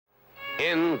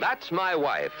In That's My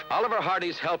Wife, Oliver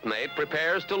Hardy's helpmate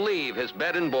prepares to leave his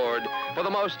bed and board for the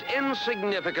most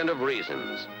insignificant of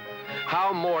reasons.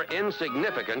 How more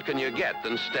insignificant can you get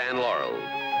than Stan Laurel?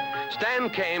 Stan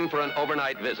came for an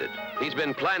overnight visit. He's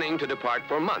been planning to depart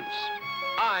for months.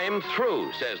 I'm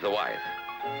through, says the wife.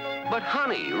 But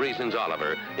honey, reasons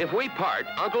Oliver, if we part,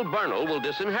 Uncle Bernal will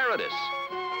disinherit us.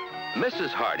 Mrs.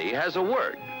 Hardy has a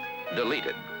word,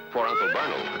 deleted, for Uncle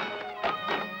Bernal.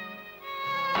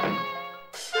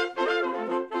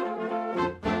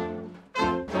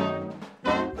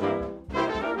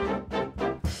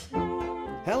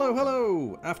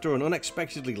 Hello! After an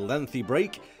unexpectedly lengthy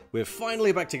break, we're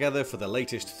finally back together for the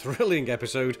latest thrilling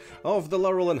episode of the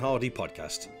Laurel and Hardy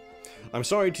Podcast. I'm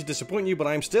sorry to disappoint you, but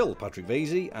I'm still Patrick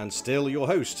Vasey and still your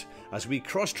host as we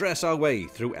cross-dress our way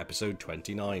through episode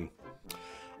 29.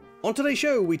 On today's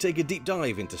show, we take a deep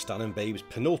dive into Stan and Babe's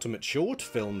penultimate short,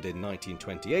 filmed in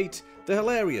 1928, the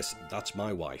hilarious That's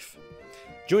My Wife.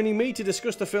 Joining me to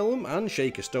discuss the film and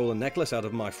shake a stolen necklace out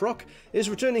of my frock is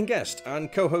returning guest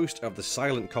and co-host of the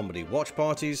silent comedy watch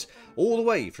parties, all the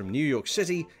way from New York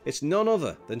City, it's none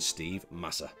other than Steve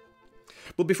Massa.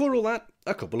 But before all that,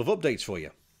 a couple of updates for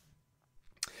you.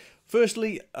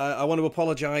 Firstly, I want to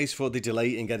apologise for the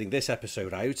delay in getting this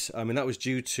episode out. I mean, that was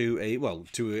due to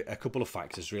a couple of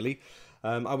factors, really.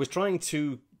 I was trying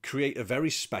to create a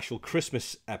very special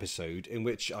Christmas episode in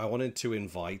which I wanted to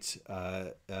invite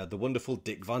the wonderful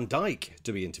Dick Van Dyke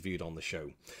to be interviewed on the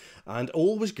show. And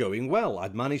all was going well.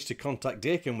 I'd managed to contact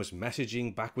Dick and was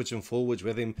messaging backwards and forwards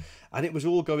with him, and it was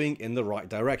all going in the right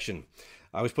direction.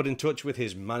 I was put in touch with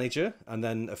his manager, and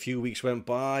then a few weeks went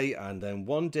by, and then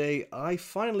one day I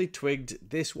finally twigged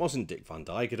this wasn't Dick Van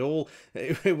Dyke at all.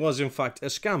 It was in fact a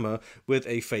scammer with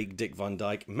a fake Dick Van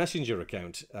Dyke messenger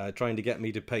account, trying to get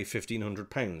me to pay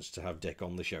 £1,500 to have Dick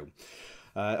on the show.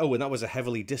 And that was a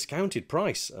heavily discounted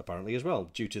price, apparently, as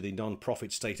well, due to the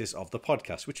non-profit status of the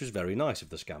podcast, which was very nice of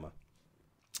the scammer.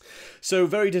 So,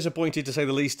 very disappointed, to say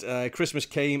the least. Christmas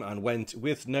came and went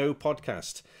with no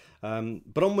podcast.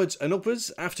 But onwards and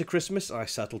upwards, after Christmas, I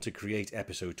settled to create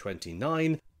episode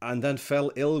 29, and then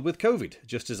fell ill with COVID,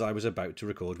 just as I was about to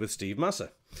record with Steve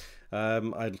Massa.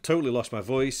 I'd totally lost my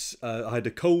voice, I had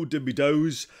a cold in my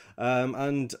nose,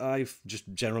 and I just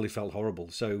generally felt horrible.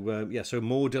 So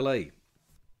more delay.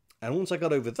 And once I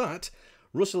got over that,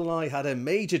 Russell and I had a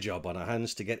major job on our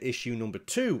hands to get issue number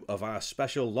 2 of our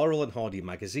special Laurel and Hardy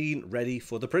magazine ready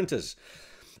for the printers.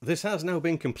 This has now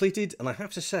been completed, and I have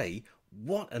to say,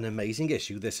 what an amazing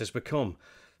issue this has become.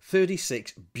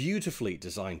 36 beautifully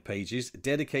designed pages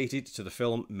dedicated to the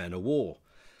film Men of War.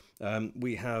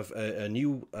 We have a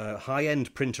new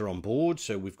high-end printer on board,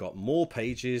 so we've got more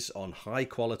pages on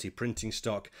high-quality printing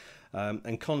stock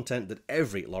and content that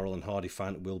every Laurel and Hardy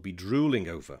fan will be drooling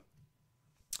over.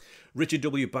 Richard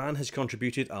W. Ban has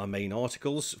contributed our main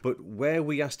articles, but where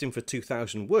we asked him for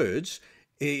 2,000 words,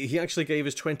 he actually gave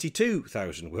us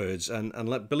 22,000 words, and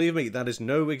believe me, that is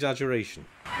no exaggeration.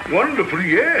 Wonderful,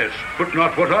 yes, but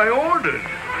not what I ordered.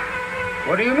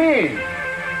 What do you mean?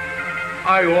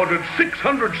 I ordered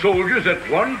 600 soldiers at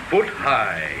 1 foot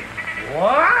high.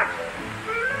 What?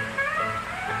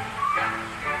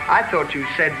 I thought you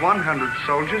said 100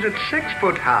 soldiers at 6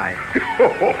 foot high.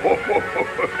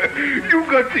 You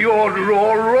got the order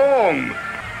all wrong.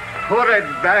 Put it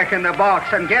back in the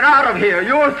box and get out of here.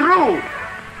 You're through.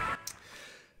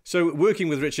 So, working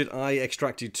with Richard, I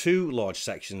extracted 2 large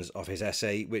sections of his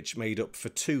essay, which made up for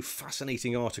 2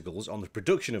 fascinating articles on the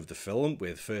production of the film,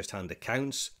 with first-hand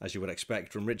accounts, as you would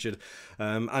expect from Richard,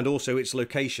 and also its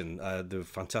location, the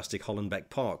fantastic Hollenbeck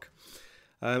Park.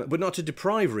 But not to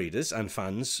deprive readers and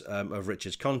fans of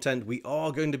Richard's content, we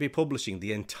are going to be publishing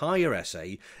the entire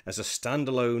essay as a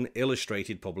standalone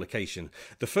illustrated publication,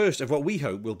 the first of what we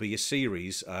hope will be a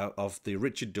series of the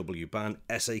Richard W. Ban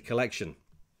essay collection.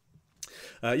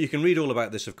 You can read all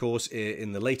about this, of course,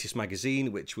 in the latest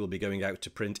magazine, which will be going out to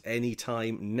print any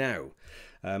time now.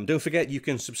 Don't forget you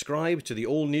can subscribe to the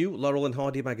all-new Laurel and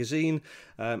Hardy magazine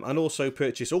and also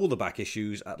purchase all the back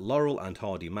issues at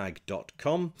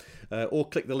laurelandhardymag.com or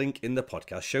click the link in the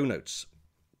podcast show notes.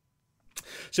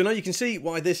 So now you can see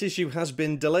why this issue has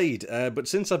been delayed, but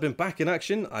since I've been back in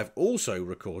action, I've also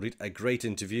recorded a great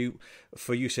interview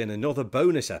for use in another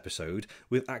bonus episode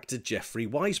with actor Jeffrey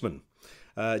Wiseman.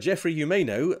 Jeffrey, you may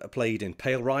know, played in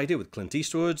Pale Rider with Clint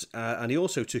Eastwood, and he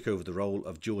also took over the role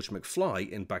of George McFly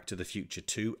in Back to the Future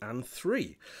 2 and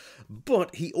 3.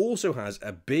 But he also has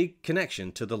a big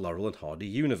connection to the Laurel and Hardy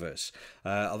universe.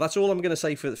 That's all I'm going to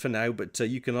say for now, but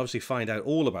you can obviously find out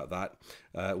all about that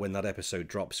when that episode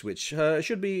drops, which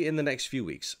should be in the next few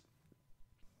weeks.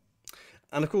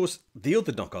 And of course, the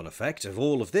other knock-on effect of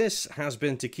all of this has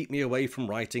been to keep me away from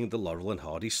writing the Laurel and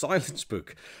Hardy silence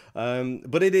book.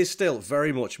 But it is still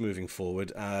very much moving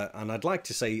forward, and I'd like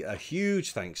to say a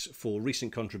huge thanks for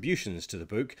recent contributions to the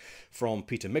book from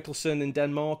Peter Mickelson in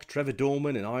Denmark, Trevor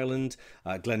Dorman in Ireland,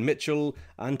 Glenn Mitchell,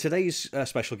 and today's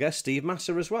special guest, Steve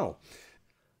Massa, as well.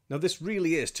 Now, this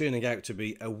really is turning out to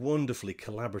be a wonderfully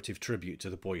collaborative tribute to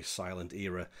the boys' silent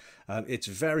era. It's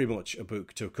very much a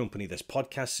book to accompany this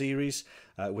podcast series,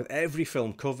 with every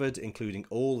film covered, including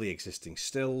all the existing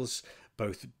stills,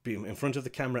 both in front of the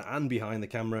camera and behind the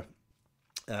camera.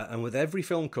 And with every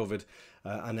film covered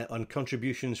and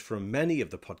contributions from many of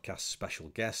the podcast's special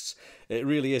guests, it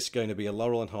really is going to be a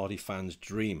Laurel and Hardy fan's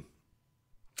dream.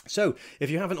 So,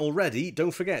 if you haven't already,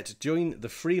 don't forget, join the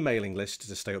free mailing list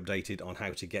to stay updated on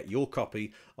how to get your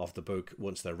copy of the book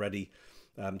once they're ready.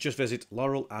 Just visit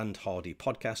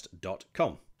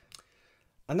laurelandhardypodcast.com.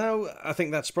 And now, I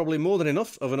think that's probably more than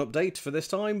enough of an update for this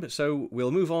time, so we'll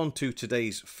move on to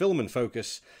today's Film in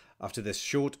Focus after this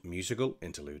short musical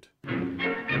interlude.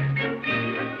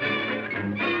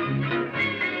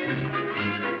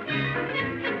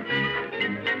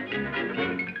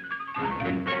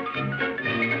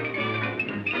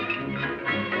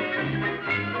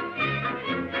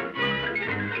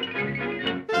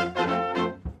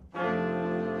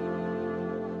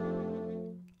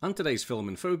 And today's film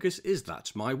in focus is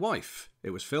That's My Wife.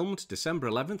 It was filmed December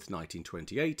 11th,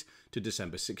 1928 to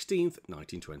December 16th,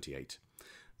 1928.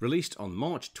 Released on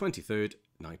March 23rd,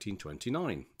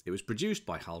 1929. It was produced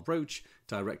by Hal Roach,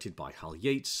 directed by Hal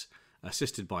Yates,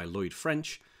 assisted by Lloyd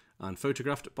French, and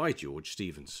photographed by George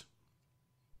Stevens.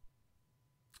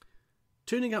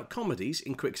 Turning out comedies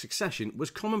in quick succession was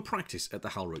common practice at the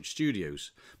Hal Roach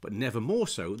Studios, but never more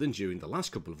so than during the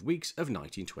last couple of weeks of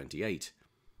 1928.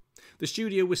 The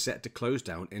studio was set to close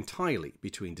down entirely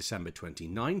between December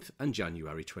 29th and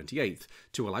January 28th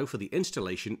to allow for the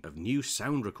installation of new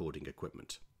sound recording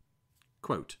equipment.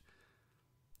 Quote,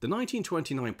 "The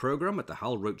 1929 programme at the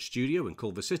Hal Roach Studio in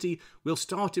Culver City will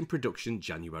start in production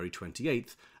January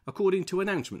 28th, according to an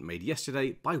announcement made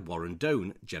yesterday by Warren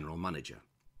Doan, General Manager.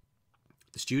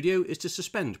 The studio is to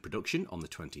suspend production on the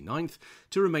 29th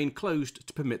to remain closed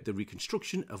to permit the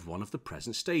reconstruction of one of the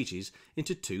present stages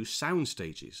into 2 sound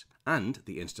stages and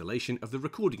the installation of the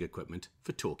recording equipment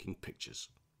for talking pictures.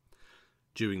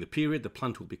 During the period the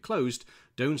plant will be closed,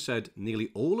 Doan said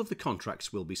nearly all of the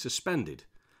contracts will be suspended,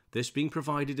 this being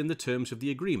provided in the terms of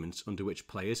the agreements under which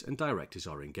players and directors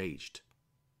are engaged.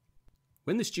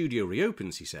 When the studio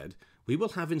reopens, he said, we will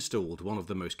have installed one of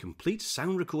the most complete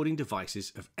sound recording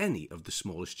devices of any of the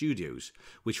smaller studios,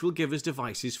 which will give us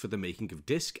devices for the making of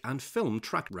disc and film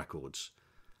track records.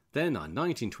 Then our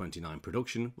 1929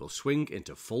 production will swing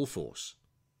into full force."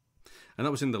 And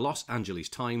that was in the Los Angeles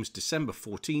Times, December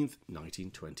 14th,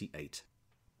 1928.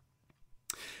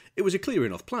 It was a clear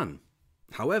enough plan.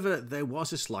 However, there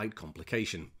was a slight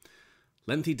complication.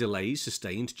 Lengthy delays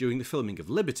sustained during the filming of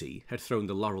Liberty had thrown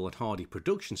the Laurel and Hardy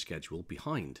production schedule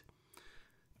behind.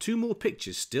 2 more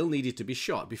pictures still needed to be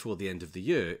shot before the end of the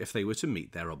year if they were to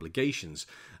meet their obligations,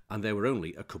 and there were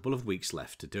only a couple of weeks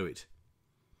left to do it.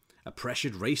 A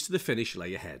pressured race to the finish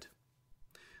lay ahead.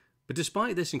 But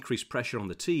despite this increased pressure on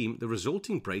the team, the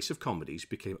resulting brace of comedies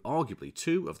became arguably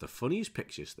 2 of the funniest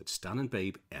pictures that Stan and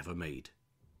Babe ever made.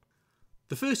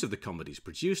 The first of the comedies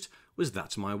produced was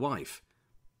That's My Wife.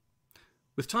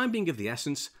 With time being of the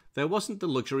essence, there wasn't the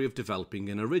luxury of developing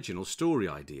an original story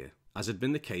idea, as had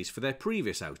been the case for their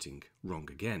previous outing, Wrong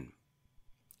Again.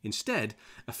 Instead,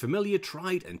 a familiar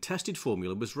tried and tested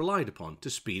formula was relied upon to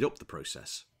speed up the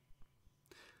process.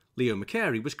 Leo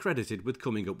McCary was credited with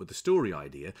coming up with the story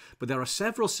idea, but there are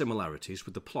several similarities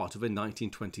with the plot of a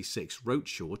 1926 Roach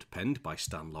short penned by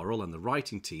Stan Laurel and the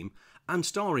writing team, and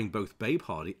starring both Babe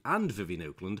Hardy and Vivian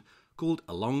Oakland, called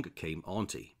Along Came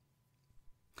Auntie.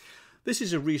 This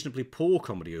is a reasonably poor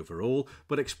comedy overall,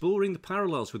 but exploring the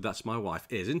parallels with That's My Wife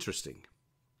is interesting.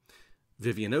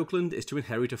 Vivian Oakland is to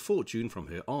inherit a fortune from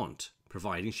her aunt,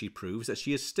 providing she proves that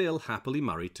she is still happily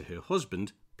married to her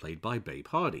husband, played by Babe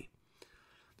Hardy.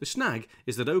 The snag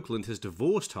is that Oakland has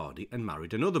divorced Hardy and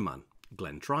married another man,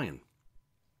 Glenn Tryon.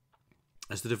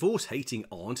 As the divorce-hating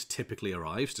aunt typically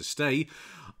arrives to stay,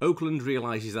 Oakland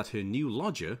realises that her new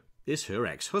lodger is her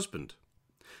ex-husband.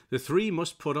 The 3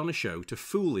 must put on a show to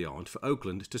fool the aunt for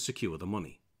Oakland to secure the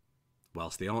money.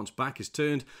 Whilst the aunt's back is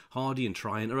turned, Hardy and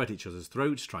Tryon are at each other's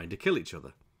throats trying to kill each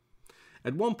other.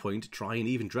 At one point, Tryon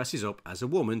even dresses up as a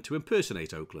woman to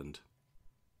impersonate Oakland.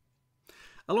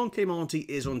 Along Came Auntie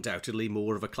is undoubtedly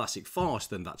more of a classic farce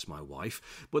than That's My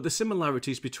Wife, but the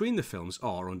similarities between the films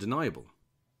are undeniable.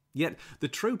 Yet, the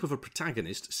trope of a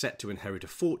protagonist set to inherit a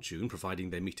fortune providing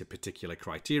they meet a particular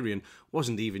criterion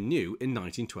wasn't even new in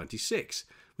 1926,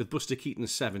 with Buster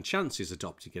Keaton's Seven Chances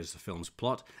adopting as the film's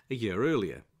plot a year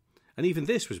earlier. And even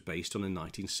this was based on a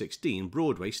 1916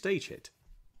 Broadway stage hit.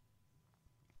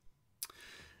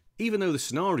 Even though the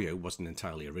scenario wasn't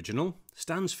entirely original,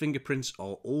 Stan's fingerprints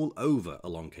are all over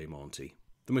Along Came Auntie.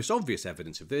 The most obvious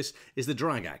evidence of this is the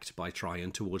drag act by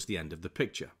Tryon towards the end of the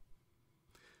picture.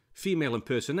 Female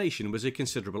impersonation was a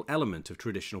considerable element of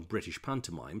traditional British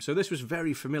pantomime, so this was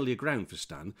very familiar ground for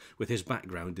Stan with his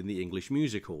background in the English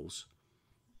music halls.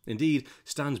 Indeed,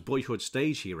 Stan's boyhood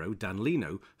stage hero, Dan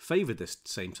Leno, favoured this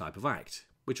same type of act,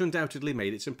 which undoubtedly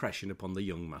made its impression upon the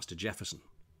young Master Jefferson.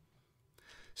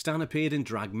 Stan appeared in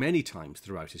drag many times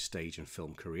throughout his stage and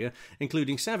film career,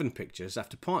 including 7 pictures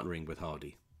after partnering with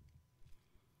Hardy.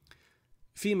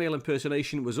 Female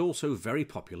impersonation was also very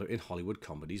popular in Hollywood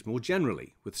comedies more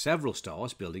generally, with several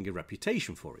stars building a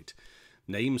reputation for it.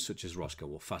 Names such as Roscoe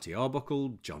or Fatty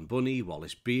Arbuckle, John Bunny,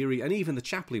 Wallace Beery, and even the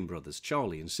Chaplin brothers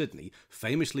Charlie and Sidney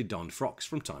famously donned frocks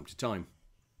from time to time.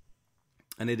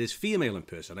 And it is female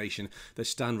impersonation that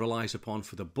Stan relies upon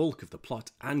for the bulk of the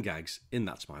plot and gags in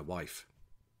That's My Wife.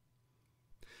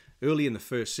 Early in the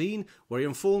first scene, we're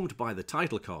informed by the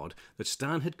title card that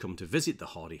Stan had come to visit the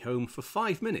Hardy home for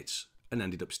 5 minutes and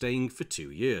ended up staying for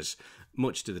 2 years,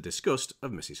 much to the disgust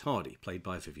of Mrs. Hardy, played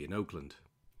by Vivian Oakland.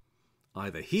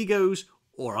 Either he goes,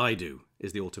 or I do,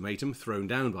 is the ultimatum thrown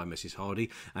down by Mrs. Hardy,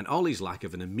 and Ollie's lack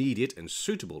of an immediate and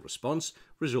suitable response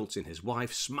results in his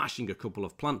wife smashing a couple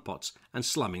of plant pots and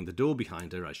slamming the door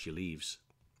behind her as she leaves.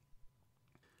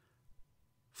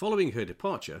 Following her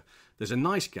departure, there's a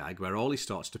nice gag where Ollie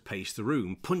starts to pace the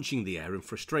room, punching the air in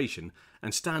frustration,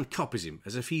 and Stan copies him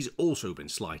as if he's also been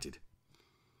slighted.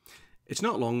 It's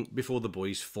not long before the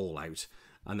boys fall out,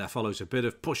 and there follows a bit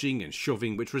of pushing and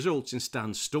shoving which results in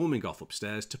Stan storming off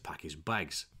upstairs to pack his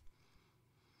bags.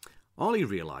 Ollie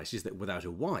realises that without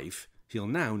a wife, he'll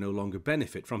now no longer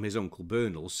benefit from his Uncle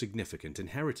Bernal's significant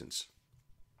inheritance.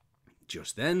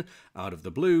 Just then, out of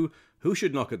the blue, who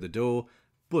should knock at the door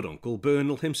but Uncle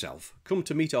Bernal himself, come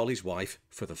to meet Ollie's wife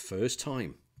for the first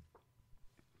time.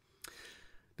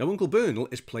 Now, Uncle Bernal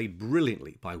is played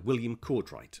brilliantly by William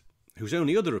Courtright, whose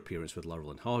only other appearance with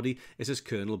Laurel and Hardy is as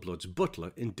Colonel Blood's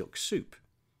butler in Duck Soup.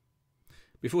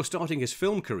 Before starting his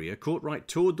film career, Courtright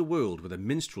toured the world with a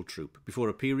minstrel troupe before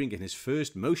appearing in his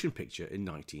first motion picture in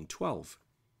 1912.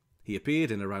 He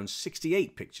appeared in around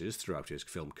 68 pictures throughout his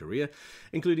film career,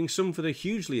 including some for the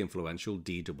hugely influential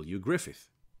D.W. Griffith.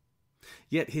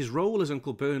 Yet his role as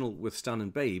Uncle Bernal with Stan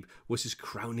and Babe was his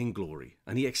crowning glory,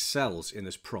 and he excels in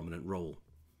this prominent role.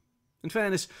 In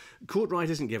fairness, Courtright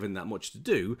isn't given that much to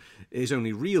do. His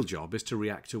only real job is to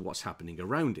react to what's happening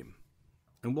around him.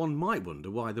 And one might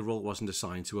wonder why the role wasn't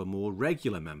assigned to a more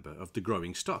regular member of the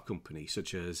growing stock company,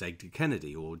 such as Edgar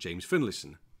Kennedy or James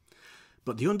Finlayson.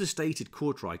 But the understated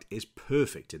Courtright is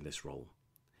perfect in this role.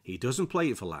 He doesn't play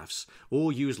it for laughs,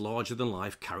 or use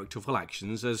larger-than-life characterful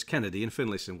actions as Kennedy and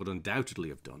Finlayson would undoubtedly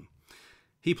have done.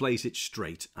 He plays it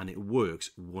straight, and it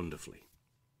works wonderfully.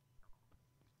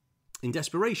 In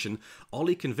desperation,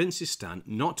 Ollie convinces Stan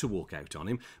not to walk out on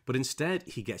him, but instead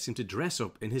he gets him to dress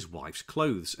up in his wife's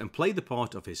clothes and play the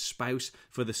part of his spouse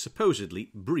for the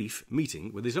supposedly brief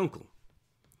meeting with his uncle.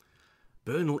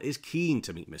 Bernal is keen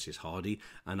to meet Mrs. Hardy,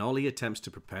 and Ollie attempts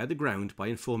to prepare the ground by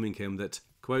informing him that,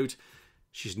 quote,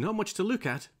 "She's not much to look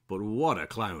at, but what a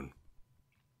clown."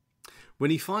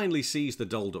 When he finally sees the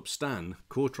dolled-up Stan,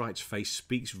 Courtright's face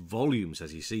speaks volumes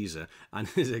as he sees her, and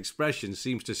his expression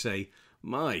seems to say,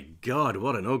 "My God,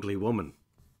 what an ugly woman."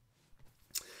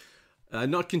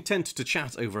 Not content to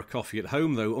chat over a coffee at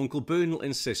home, though, Uncle Bernal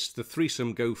insists the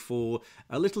threesome go for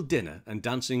a little dinner and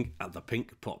dancing at the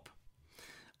Pink Pop.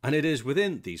 And it is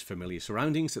within these familiar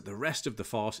surroundings that the rest of the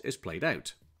farce is played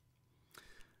out.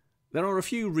 There are a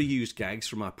few reused gags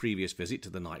from our previous visit to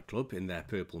the nightclub in their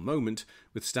purple moment,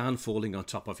 with Stan falling on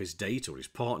top of his date or his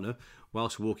partner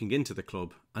whilst walking into the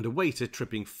club, and a waiter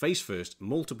tripping face first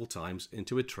multiple times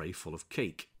into a tray full of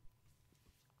cake.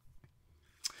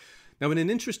 Now, in an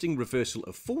interesting reversal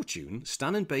of fortune,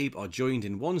 Stan and Babe are joined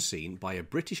in one scene by a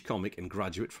British comic and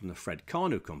graduate from the Fred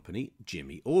Karno Company,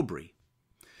 Jimmy Aubrey.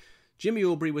 Jimmy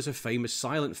Aubrey was a famous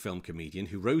silent film comedian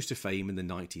who rose to fame in the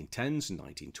 1910s and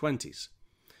 1920s.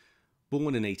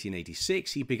 Born in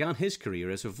 1886, he began his career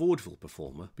as a vaudeville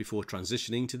performer before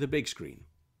transitioning to the big screen.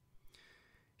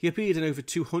 He appeared in over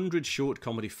 200 short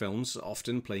comedy films,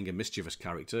 often playing a mischievous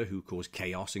character who caused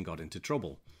chaos and got into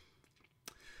trouble.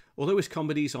 Although his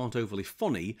comedies aren't overly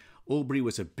funny, Aubrey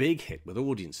was a big hit with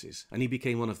audiences, and he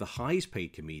became one of the highest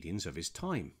paid comedians of his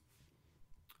time.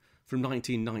 From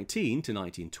 1919 to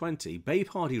 1920, Babe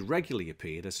Hardy regularly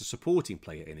appeared as a supporting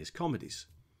player in his comedies.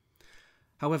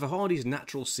 However, Hardy's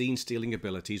natural scene-stealing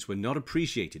abilities were not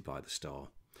appreciated by the star.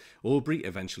 Aubrey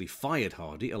eventually fired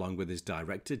Hardy along with his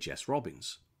director Jess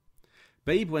Robbins.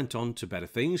 Babe went on to better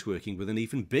things, working with an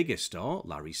even bigger star,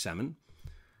 Larry Seaman,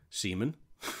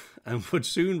 and would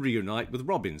soon reunite with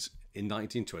Robbins in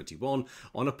 1921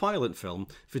 on a pilot film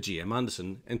for G.M.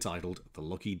 Anderson entitled The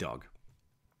Lucky Dog.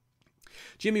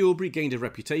 Jimmy Aubrey gained a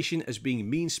reputation as being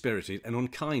mean-spirited and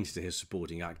unkind to his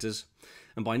supporting actors,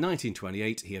 and by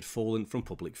 1928 he had fallen from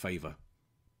public favour.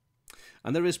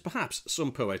 And there is perhaps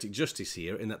some poetic justice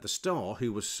here in that the star,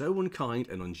 who was so unkind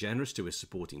and ungenerous to his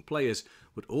supporting players,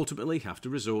 would ultimately have to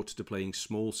resort to playing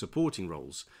small supporting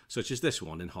roles, such as this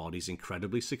one in Hardy's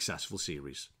incredibly successful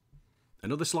series.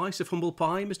 Another slice of humble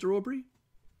pie, Mr. Aubrey?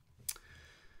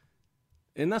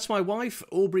 In That's My Wife,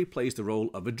 Aubrey plays the role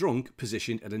of a drunk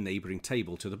positioned at a neighbouring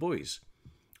table to the boys.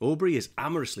 Aubrey is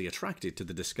amorously attracted to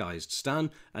the disguised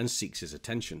Stan and seeks his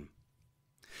attention.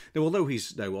 Now, although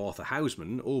he's no Arthur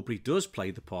Houseman, Aubrey does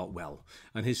play the part well,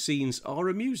 and his scenes are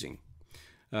amusing.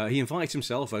 He invites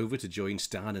himself over to join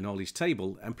Stan and Ollie's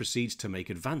table and proceeds to make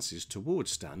advances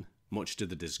towards Stan, much to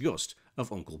the disgust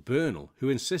of Uncle Bernal, who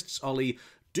insists Ollie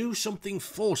do something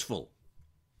forceful.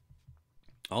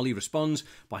 Ollie responds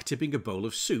by tipping a bowl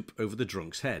of soup over the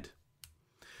drunk's head.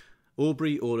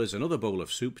 Aubrey orders another bowl of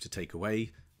soup to take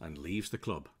away and leaves the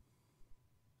club.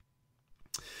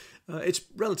 It's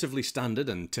relatively standard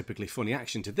and typically funny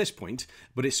action to this point,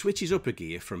 but it switches up a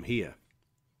gear from here.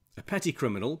 A petty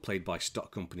criminal, played by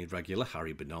stock company regular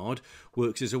Harry Bernard,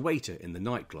 works as a waiter in the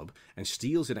nightclub and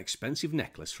steals an expensive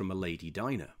necklace from a lady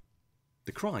diner.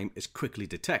 The crime is quickly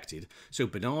detected, so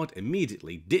Bernard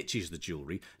immediately ditches the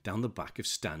jewellery down the back of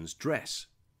Stan's dress.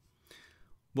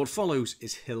 What follows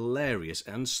is hilarious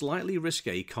and slightly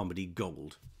risqué comedy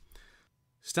gold.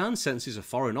 Stan senses a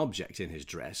foreign object in his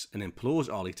dress and implores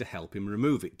Ollie to help him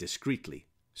remove it discreetly,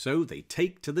 so they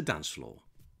take to the dance floor.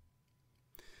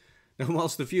 Now,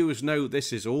 whilst the viewers know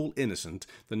this is all innocent,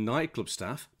 the nightclub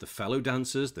staff, the fellow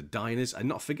dancers, the diners, and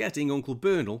not forgetting Uncle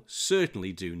Bernal,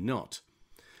 certainly do not.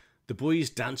 The boys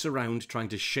dance around trying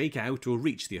to shake out or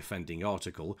reach the offending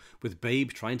article, with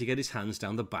Babe trying to get his hands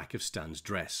down the back of Stan's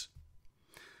dress.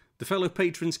 The fellow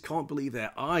patrons can't believe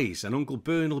their eyes, and Uncle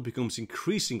Bernal becomes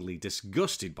increasingly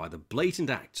disgusted by the blatant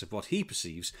acts of what he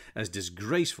perceives as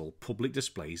disgraceful public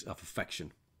displays of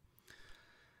affection.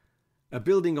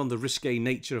 Building on the risque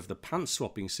nature of the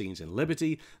pants-swapping scenes in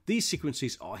Liberty, these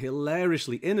sequences are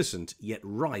hilariously innocent, yet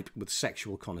ripe with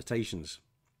sexual connotations.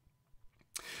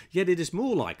 Yet it is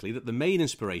more likely that the main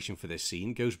inspiration for this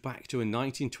scene goes back to a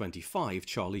 1925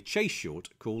 Charlie Chase short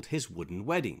called His Wooden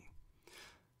Wedding.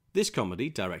 This comedy,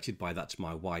 directed by That's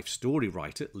My Wife story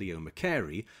writer Leo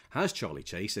McCary, has Charlie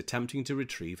Chase attempting to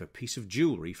retrieve a piece of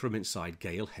jewellery from inside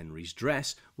Gail Henry's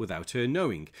dress without her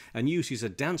knowing, and uses a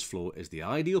dance floor as the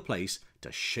ideal place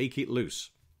to shake it loose.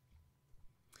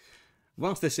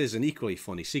 Whilst this is an equally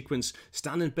funny sequence,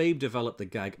 Stan and Babe develop the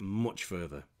gag much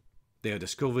further. They are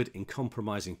discovered in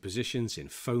compromising positions in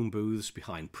phone booths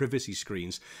behind privacy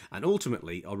screens and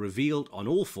ultimately are revealed on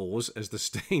all fours as the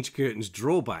stage curtains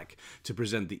draw back to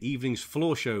present the evening's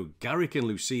floor show Garrick and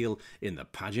Lucille in the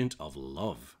pageant of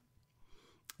love.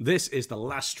 This is the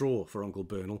last straw for Uncle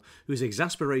Bernal, whose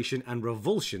exasperation and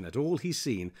revulsion at all he's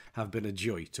seen have been a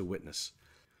joy to witness.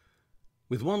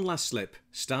 With one last slip,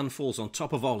 Stan falls on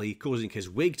top of Ollie, causing his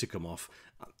wig to come off,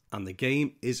 and the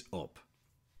game is up.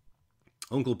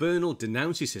 Uncle Bernal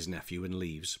denounces his nephew and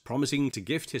leaves, promising to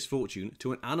gift his fortune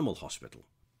to an animal hospital.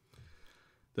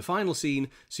 The final scene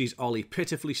sees Ollie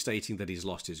pitifully stating that he's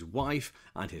lost his wife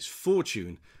and his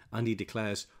fortune, and he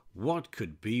declares, "What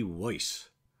could be worse?"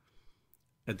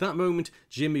 At that moment,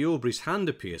 Jimmy Aubrey's hand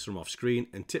appears from off-screen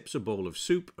and tips a bowl of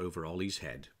soup over Ollie's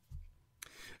head.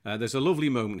 There's a lovely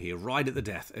moment here, right at the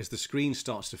death, as the screen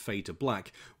starts to fade to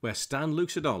black, where Stan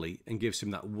looks at Ollie and gives him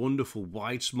that wonderful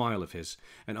wide smile of his,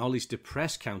 and Ollie's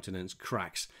depressed countenance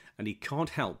cracks, and he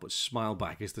can't help but smile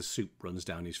back as the soup runs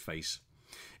down his face.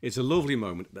 It's a lovely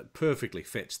moment that perfectly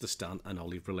fits the Stan and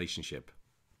Ollie relationship.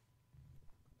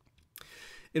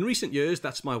 In recent years,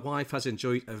 That's My Wife has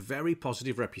enjoyed a very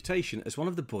positive reputation as one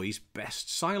of the boys' best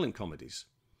silent comedies.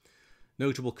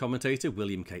 Notable commentator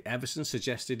William K. Everson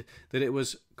suggested that it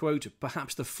was, quote,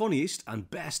 perhaps the funniest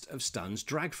and best of Stan's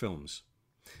drag films.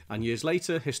 And years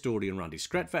later, historian Randy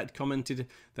Skretvet commented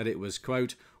that it was,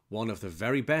 quote, one of the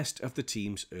very best of the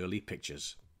team's early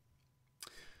pictures.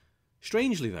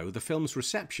 Strangely though, the film's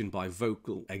reception by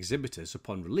vocal exhibitors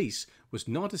upon release was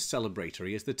not as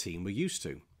celebratory as the team were used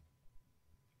to.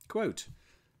 Quote,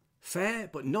 fair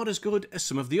but not as good as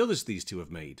some of the others these two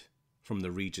have made. from the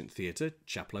Regent Theatre,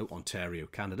 Chapleau, Ontario,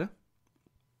 Canada.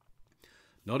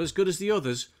 Not as good as the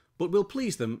others, but will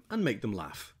please them and make them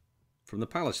laugh, from the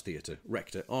Palace Theatre,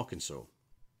 Rector, Arkansas.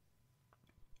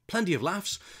 Plenty of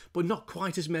laughs, but not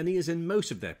quite as many as in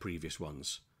most of their previous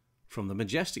ones, from the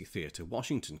Majestic Theatre,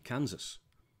 Washington, Kansas.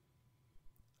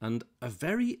 And a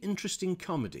very interesting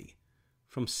comedy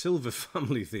from Silver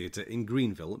Family Theatre in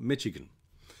Greenville, Michigan.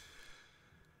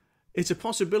 It's a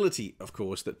possibility, of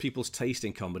course, that people's taste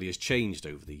in comedy has changed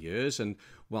over the years, and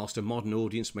whilst a modern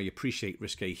audience may appreciate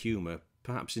risque humour,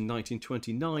 perhaps in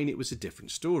 1929 it was a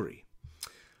different story.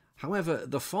 However,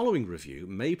 the following review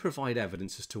may provide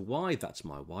evidence as to why That's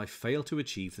My Wife failed to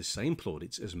achieve the same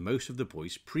plaudits as most of the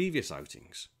boys' previous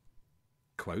outings.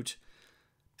 Quote,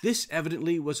 "This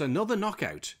evidently was another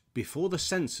knockout before the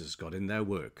censors got in their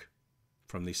work."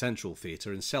 From the Central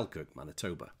Theatre in Selkirk,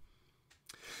 Manitoba.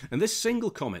 And this single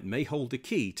comment may hold the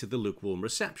key to the lukewarm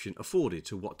reception afforded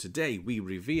to what today we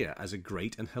revere as a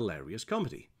great and hilarious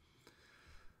comedy.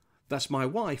 That's My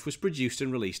Wife was produced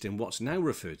and released in what's now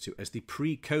referred to as the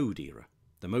pre-Code era.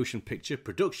 The Motion Picture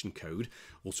Production Code,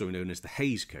 also known as the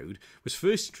Hays Code, was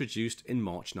first introduced in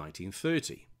March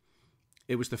 1930.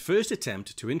 It was the first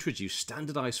attempt to introduce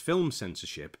standardised film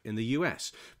censorship in the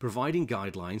US, providing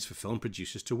guidelines for film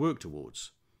producers to work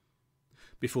towards.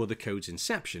 Before the code's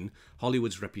inception,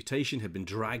 Hollywood's reputation had been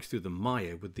dragged through the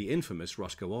mire with the infamous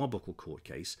Roscoe Arbuckle court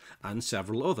case and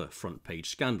several other front-page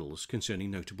scandals concerning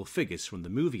notable figures from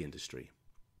the movie industry.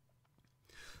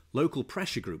 Local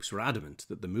pressure groups were adamant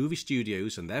that the movie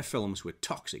studios and their films were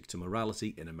toxic to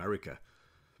morality in America.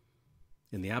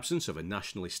 In the absence of a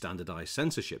nationally standardised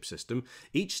censorship system,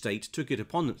 each state took it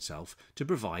upon itself to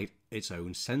provide its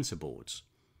own censor boards.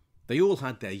 They all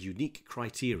had their unique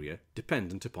criteria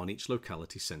dependent upon each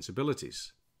locality's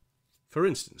sensibilities. For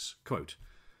instance, quote,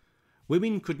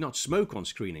 "Women could not smoke on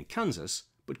screen in Kansas,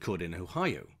 but could in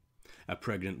Ohio. A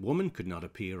pregnant woman could not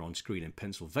appear on screen in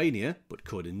Pennsylvania, but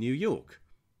could in New York.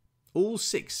 All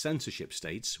 6 censorship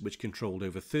states, which controlled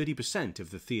over 30% of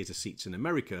the theatre seats in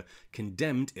America,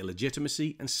 condemned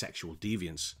illegitimacy and sexual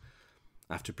deviance.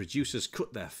 After producers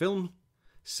cut their film,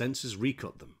 censors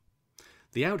recut them.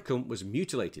 The outcome was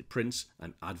mutilated prints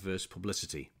and adverse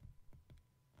publicity."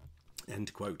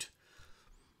 End quote.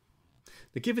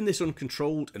 Now, given this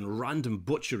uncontrolled and random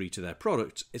butchery to their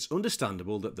product, it's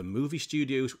understandable that the movie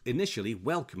studios initially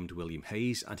welcomed William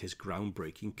Hays and his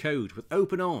groundbreaking code with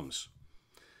open arms.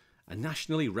 A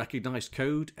nationally recognised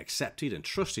code, accepted and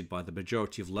trusted by the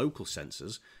majority of local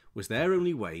censors, was their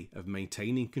only way of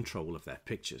maintaining control of their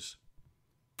pictures.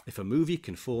 If a movie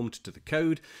conformed to the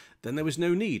code, then there was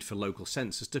no need for local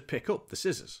censors to pick up the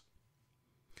scissors.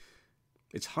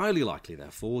 It's highly likely,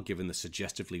 therefore, given the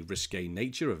suggestively risque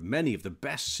nature of many of the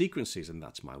best sequences in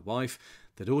That's My Wife,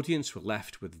 that audience were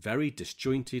left with very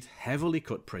disjointed, heavily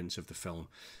cut prints of the film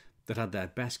that had their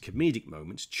best comedic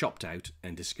moments chopped out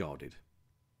and discarded.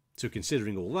 So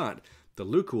considering all that, the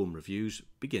lukewarm reviews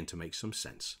begin to make some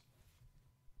sense.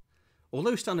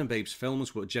 Although Stan and Babe's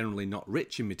films were generally not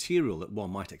rich in material that one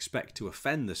might expect to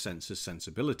offend the censor's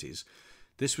sensibilities,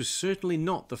 this was certainly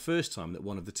not the first time that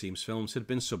one of the team's films had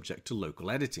been subject to local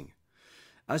editing.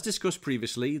 As discussed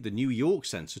previously, the New York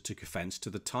censor took offence to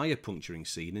the tyre puncturing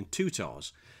scene in Two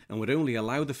Tars, and would only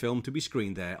allow the film to be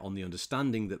screened there on the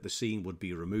understanding that the scene would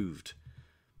be removed.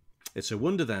 It's a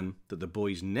wonder then that the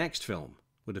boys' next film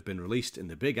would have been released in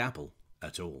the Big Apple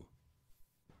at all.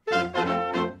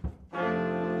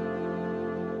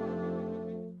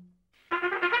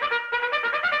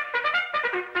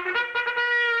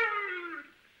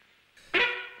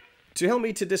 To help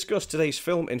me to discuss today's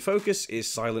film in focus is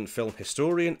silent film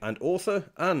historian and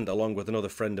author, and along with another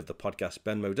friend of the podcast,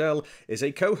 Ben Modell, is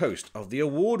a co-host of the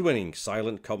award-winning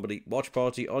silent comedy Watch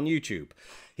Party on YouTube.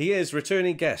 He is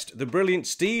returning guest, the brilliant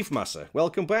Steve Massa.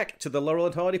 Welcome back to the Laurel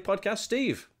and Hardy Podcast,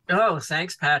 Steve. Oh,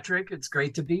 thanks, Patrick. It's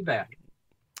great to be back.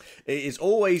 It is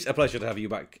always a pleasure to have you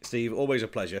back, Steve. Always a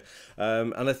pleasure.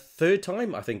 And a third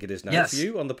time, I think it is now for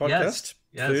you on the podcast.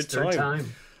 Yes, third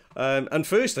time. And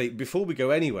firstly, before we go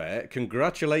anywhere,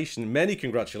 many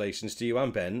congratulations to you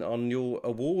and Ben on your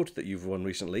award that you've won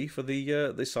recently for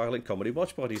the silent comedy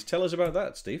watch parties. Tell us about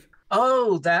that, Steve.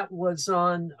 Oh, that was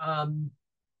on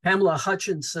Pamela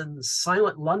Hutchinson's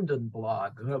Silent London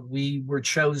blog. We were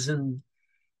chosen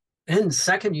in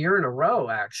second year in a row,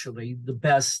 actually, the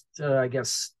best,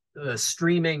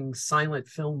 streaming silent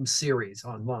film series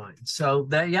online. So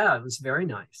that, it was very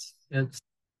nice. And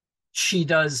she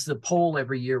does the poll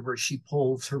every year where she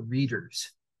polls her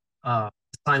readers.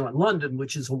 Silent London,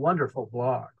 which is a wonderful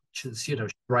blog, which is, she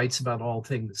writes about all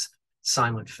things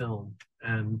silent film.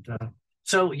 And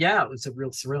it was a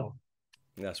real thrill.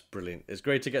 That's brilliant. It's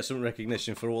great to get some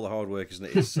recognition for all the hard work, isn't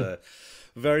it? It's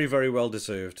very, very well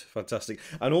deserved. Fantastic.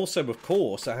 And also, of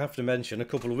course, I have to mention, a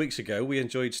couple of weeks ago, we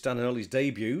enjoyed Stan and Ollie's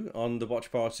debut on the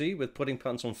watch party with Putting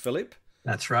Pants on Philip.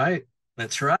 That's right.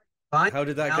 That's right. Fine. How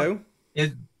did that go?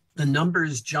 The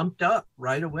numbers jumped up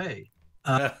right away.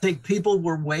 I think people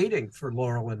were waiting for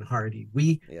Laurel and Hardy.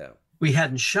 We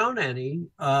hadn't shown any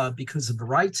because of the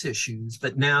rights issues,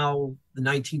 but now the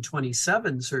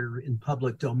 1927s are in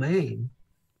public domain.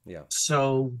 Yeah.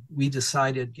 So we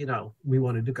decided, we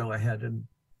wanted to go ahead and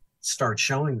start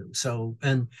showing them. So,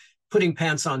 and Putting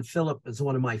Pants on Philip is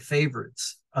one of my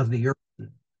favorites of the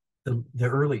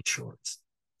early shorts.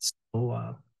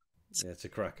 So it's a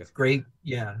cracker. Great.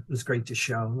 Yeah, it was great to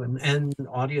show, and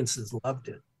audiences loved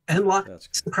it. And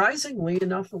surprisingly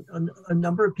enough, a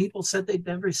number of people said they'd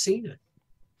never seen it.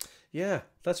 Yeah,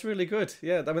 that's really good.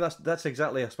 Yeah, I mean, that's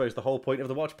exactly, I suppose, the whole point of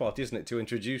the watch party, isn't it? To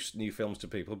introduce new films to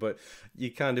people, but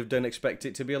you kind of don't expect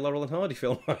it to be a Laurel and Hardy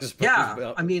film, I suppose.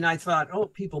 Yeah, I mean, I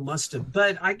thought, people must have.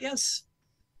 But I guess,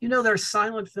 their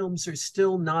silent films are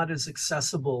still not as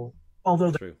accessible,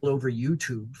 although they're all over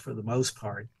YouTube for the most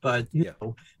part. But,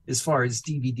 as far as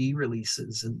DVD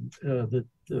releases and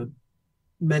the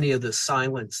many of the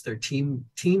silents, their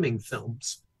teaming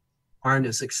films aren't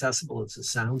as accessible as the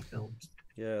sound films.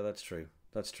 Yeah, that's true.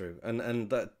 That's true. And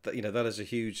that that is a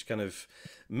huge kind of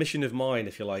mission of mine,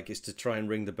 if you like, is to try and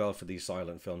ring the bell for these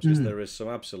silent films, because there is some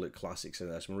absolute classics in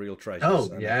there, some real treasures. Oh,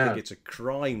 and yeah. I think it's a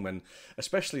crime when,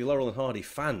 especially Laurel and Hardy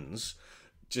fans,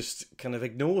 just kind of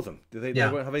ignore them. They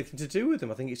won't have anything to do with them.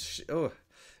 I think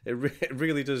it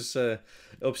really does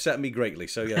upset me greatly.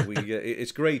 So yeah,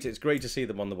 it's great. It's great to see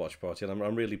them on the watch party, and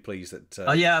I'm really pleased that.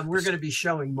 We're going to be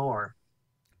showing more.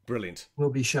 Brilliant.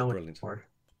 We'll be showing more.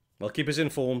 Well, keep us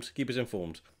informed.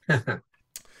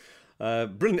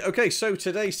 Brilliant. Okay, so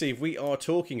today, Steve, we are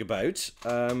talking about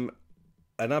an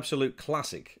absolute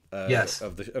classic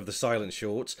of the silent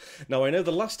shorts. Now, I know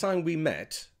the last time we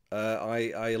met,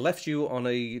 I left you on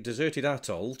a deserted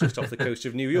atoll just off the coast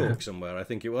of New York somewhere, I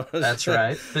think it was. That's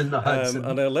right, in the Hudson.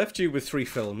 And I left you with 3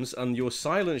 films, and your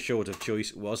silent short of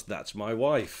choice was That's My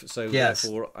Wife. So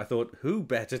therefore, I thought, who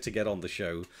better to get on the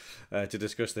show to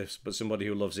discuss this but somebody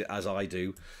who loves it as I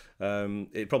do.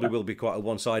 It probably will be quite a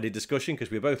one-sided discussion because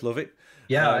we both love it.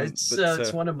 Yeah,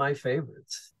 it's one of my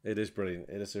favorites. It is brilliant.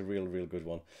 It is a real good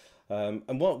one.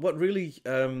 And what really...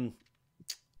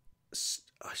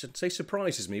 I shouldn't say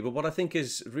surprises me, but what I think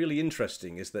is really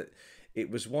interesting is that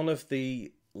it was one of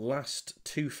the last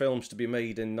 2 films to be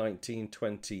made in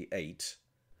 1928.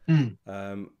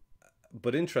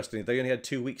 But interestingly, they only had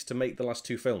 2 weeks to make the last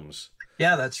 2 films.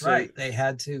 Yeah, that's right. They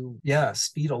had to,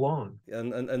 speed along.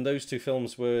 And those 2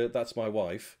 films were That's My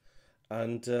Wife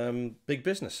and Big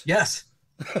Business. Yes.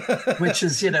 Which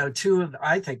is, 2 of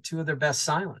their best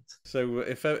silents. So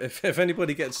if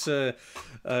anybody gets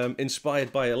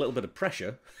inspired by a little bit of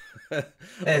pressure,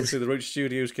 obviously the Roach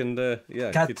Studios can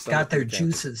got their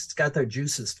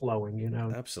juices flowing,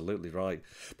 Absolutely right.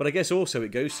 But I guess also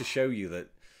it goes to show you that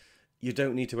you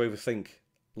don't need to overthink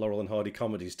Laurel and Hardy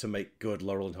comedies to make good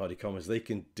Laurel and Hardy comedies. They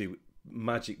can do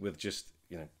magic with just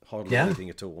hardly anything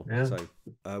at all. Yeah. So,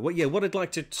 what I'd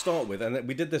like to start with, and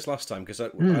we did this last time because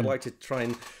I'd like to try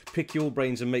and pick your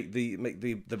brains and make the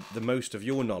most of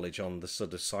your knowledge on the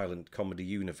sort of silent comedy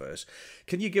universe.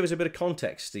 Can you give us a bit of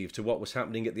context, Steve, to what was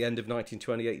happening at the end of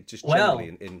 1928, just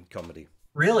generally in comedy?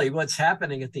 Really, what's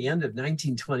happening at the end of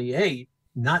 1928,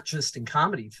 not just in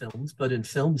comedy films, but in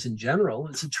films in general,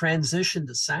 is a transition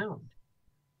to sound.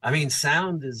 I mean,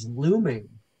 sound is looming.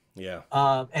 Yeah.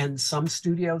 And some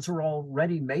studios are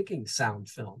already making sound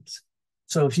films.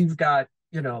 So if you've got,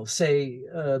 say,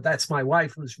 That's My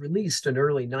Wife was released in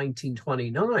early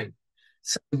 1929.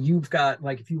 So you've got,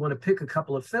 like, if you want to pick a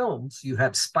couple of films, you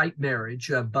have Spite Marriage,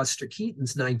 Buster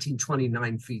Keaton's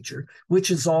 1929 feature,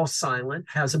 which is all silent,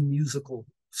 has a musical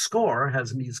score,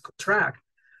 has a musical track.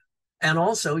 And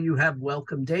also you have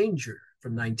Welcome Danger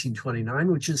from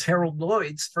 1929, which is Harold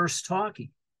Lloyd's first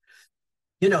talkie.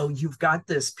 You've got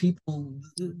this people,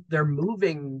 they're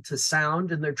moving to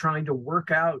sound and they're trying to work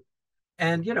out.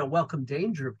 And, Welcome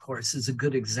Danger, of course, is a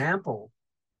good example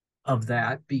of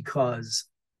that because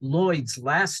Lloyd's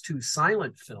last 2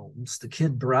 silent films, The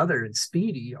Kid Brother and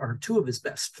Speedy, are 2 of his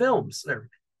best films. They're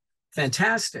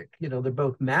fantastic. They're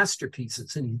both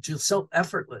masterpieces and he's just so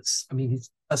effortless. I mean,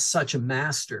 he's such a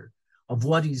master of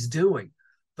what he's doing.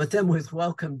 But then with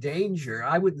Welcome Danger,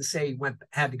 I wouldn't say he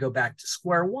had to go back to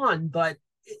square one, but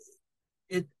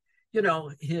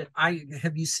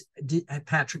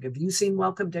Patrick, have you seen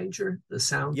Welcome Danger, the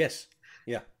sound? Yes.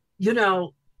 Yeah.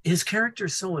 His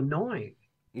character's so annoying.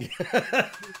 He's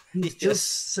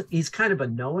kind of a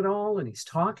know-it-all, and he's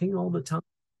talking all the time.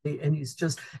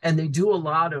 And they do a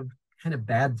lot of kind of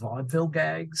bad vaudeville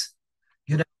gags,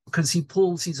 because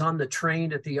he's on the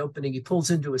train at the opening. He pulls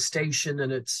into a station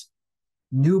and it's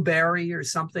Newberry or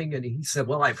something. And he said,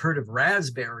 well, I've heard of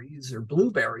raspberries or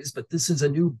blueberries, but this is a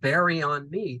new berry on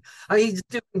me. I mean, he's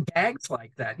doing gags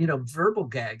like that, verbal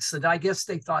gags that I guess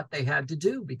they thought they had to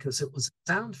do because it was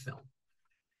a sound film.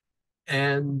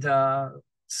 And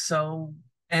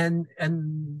and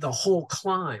the whole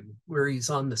climb where he's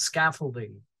on the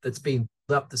scaffolding that's being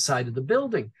pulled up the side of the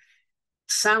building,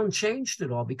 sound changed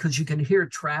it all, because you can hear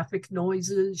traffic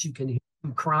noises, you can hear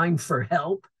him crying for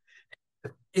help.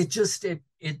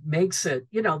 It makes it,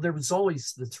 there was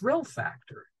always the thrill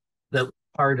factor that was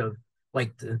part of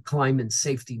like the climb in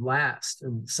Safety Last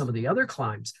and some of the other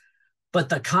climbs, but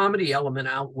the comedy element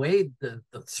outweighed the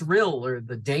thrill or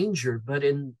the danger. But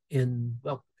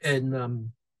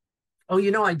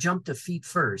I jumped to Feet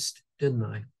First, didn't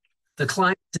I? The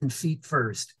climb in Feet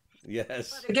First.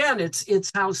 Yes. But again,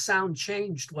 it's how sound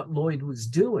changed what Lloyd was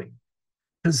doing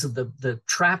because of the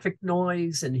traffic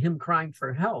noise and him crying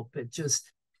for help.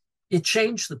 It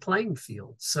changed the playing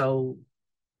field. So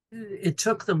it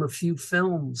took them a few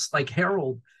films like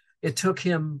Harold. It took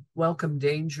him Welcome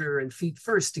Danger and Feet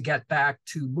First to get back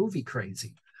to Movie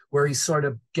Crazy, where he's sort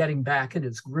of getting back in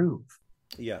his groove.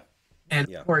 Yeah.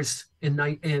 And of course,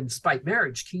 in Spite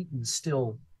Marriage, Keaton's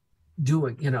still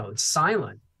doing, it's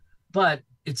silent, but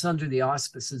it's under the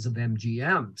auspices of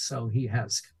MGM. So he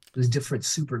has this different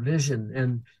supervision,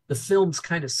 and the film's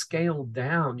kind of scaled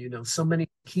down. So many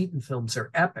Keaton films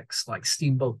are epics, like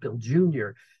Steamboat Bill Jr.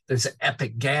 There's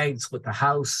epic gags with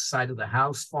the side of the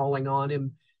house falling on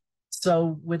him.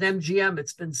 So with MGM,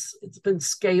 it's been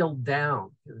scaled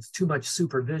down. There's too much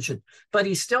supervision, but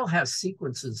he still has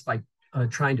sequences like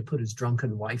trying to put his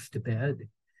drunken wife to bed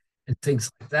and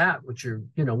things like that, which are,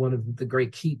 one of the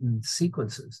great Keaton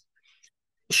sequences.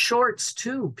 Shorts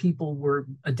too, people were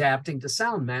adapting to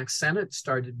sound. Max Sennett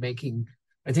started making,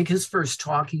 I think his first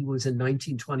talkie was in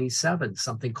 1927,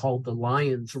 something called The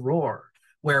Lion's Roar,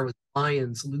 where it was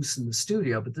lions loose in the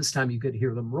studio, but this time you could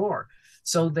hear them roar.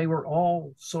 So they were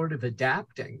all sort of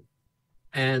adapting.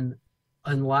 And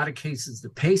in a lot of cases, the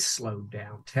pace slowed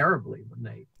down terribly when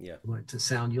they went to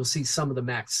sound. You'll see some of the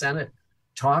Max Sennett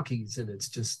talkies, and it's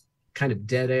just kind of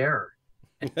dead air.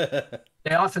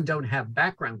 They often don't have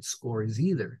background scores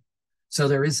either. So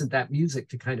there isn't that music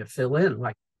to kind of fill in,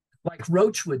 like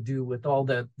Roach would do with all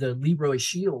the Leroy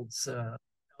Shields.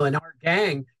 In Our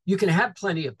Gang, you can have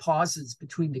plenty of pauses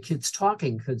between the kids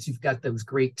talking because you've got those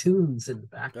great tunes in the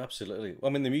back. Absolutely.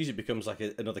 Well, I mean, the music becomes like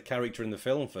another character in the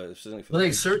film certainly for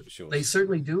they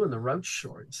certainly do in the Roach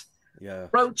shorts. Yeah.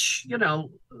 Roach,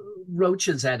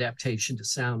 Roach's adaptation to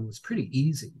sound was pretty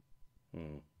easy.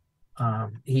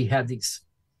 He had these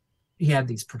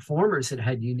performers that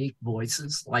had unique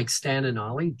voices, like Stan and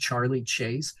Ollie, Charlie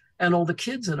Chase, and all the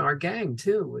kids in Our Gang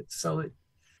too.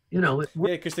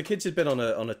 Because the kids had been on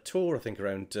a tour, I think,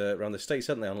 around the States,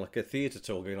 hadn't they? On like a theatre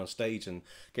tour, going on stage and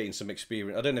getting some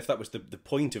experience. I don't know if that was the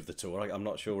point of the tour. I'm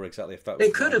not sure exactly if that was.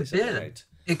 It could have been. Right.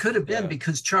 It could have been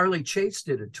because Charlie Chase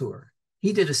did a tour.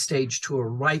 He did a stage tour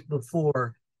right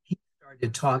before he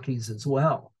started talkies as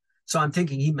well. So I'm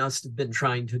thinking he must have been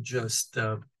trying to just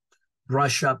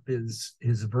brush up his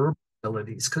verbal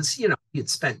abilities because he had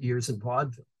spent years in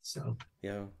vaudeville. So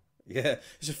yeah,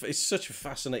 it's such a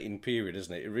fascinating period,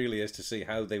 isn't it? It really is, to see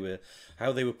how they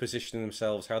were positioning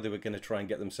themselves, how they were going to try and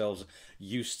get themselves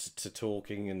used to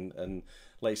talking, and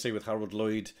like say with Harold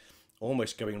Lloyd,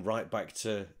 almost going right back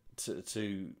to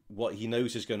what he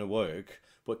knows is going to work,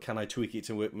 but can I tweak it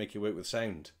to make it work with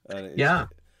sound?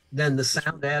 Then the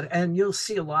sound ad, and you'll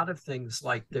see a lot of things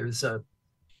like there's a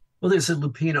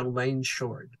Lupino Lane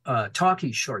short,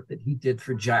 talkie short that he did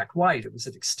for Jack White. It was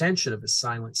an extension of his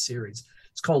silent series.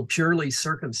 It's called Purely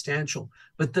Circumstantial,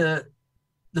 but the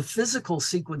physical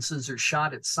sequences are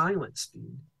shot at silent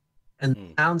speed, and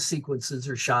the sound sequences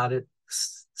are shot at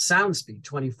sound speed,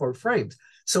 24 frames.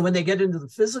 So when they get into the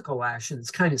physical action,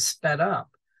 it's kind of sped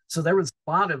up. So there was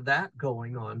a lot of that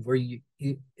going on where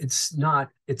it's not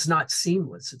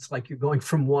seamless. It's like you're going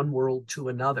from one world to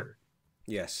another.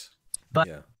 Yes.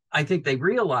 But I think they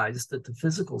realized that the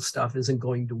physical stuff isn't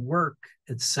going to work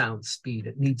at sound speed.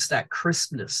 It needs that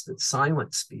crispness that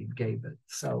silent speed gave it.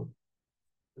 So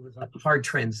it was a hard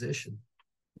transition.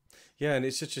 Yeah, and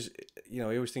it's such a,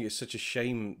 I always think it's such a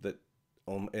shame that,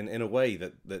 in a way,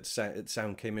 that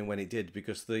sound came in when it did,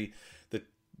 because the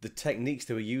techniques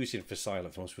they were using for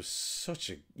silent films was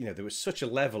such a, there was such a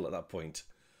level at that point.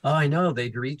 Oh, I know.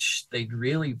 They'd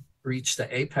really reached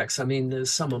the apex. I mean,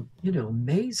 there's some,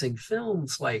 amazing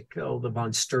films like, the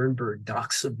von Sternberg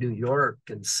Docks of New York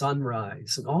and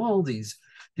Sunrise and all these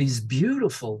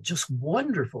beautiful, just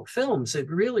wonderful films. It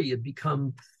really had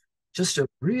become just a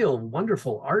real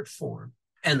wonderful art form.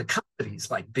 And the comedies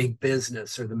like Big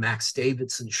Business or the Max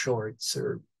Davidson shorts,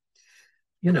 or,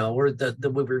 or the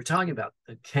what we were talking about,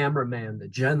 the Cameraman, the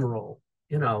General,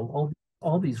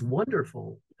 all these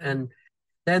wonderful. And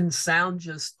then sound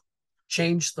just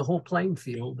changed the whole playing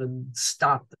field and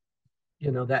stopped,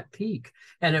 that peak.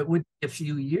 And it would be a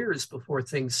few years before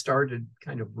things started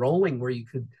kind of rolling, where you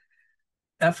could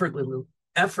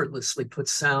effortlessly put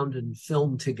sound and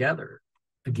film together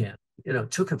again.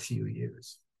 It took a few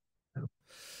years.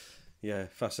 Yeah,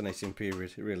 fascinating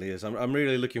period. It really is. I'm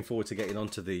really looking forward to getting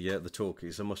onto the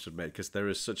talkies, I must admit, because there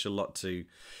is such a lot to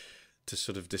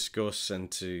sort of discuss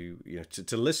and to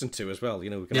listen to as well. We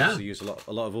can also use a lot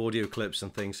of audio clips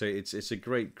and things. So it's a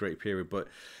great period. But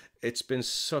it's been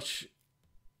such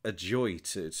a joy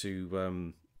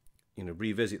to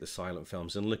revisit the silent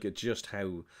films and look at just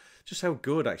how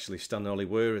good actually Stan and Ollie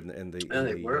were in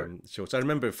the shorts. I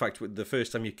remember, in fact, the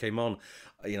first time you came on,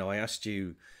 I asked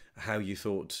you how you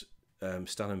thought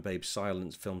Stan and Babe's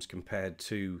silent films compared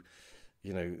to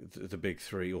the big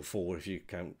 3 or 4 if you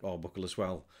count Arbuckle as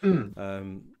well.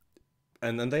 And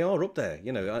they are up there.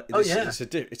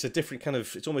 It's a different kind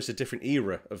of, it's almost a different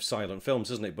era of silent films,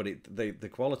 isn't it? But the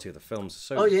quality of the films is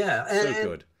so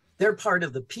good. They're part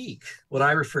of the peak, what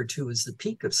I refer to as the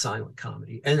peak of silent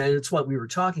comedy. And it's what we were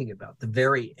talking about, the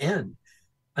very end.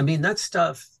 I mean, that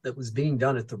stuff that was being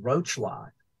done at the Roach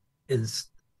Lot is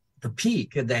the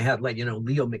peak. And they had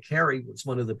Leo McCarey was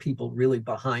one of the people really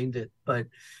behind it. But,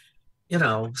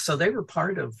 so they were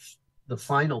part of the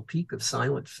final peak of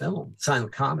silent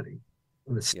comedy,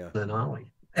 with Stan and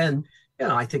Ollie. And,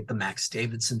 I think the Max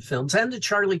Davidson films and the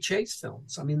Charlie Chase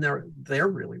films, I mean, they're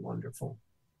really wonderful.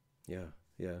 Yeah,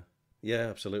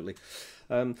 absolutely.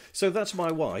 So That's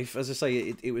My Wife. As I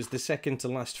say, it was the second to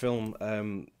last film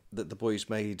that the boys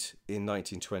made in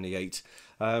 1928.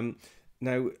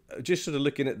 Now, just sort of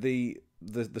looking at the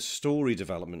story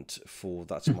development for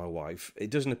That's My Wife,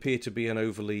 it doesn't appear to be an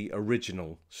overly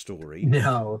original story.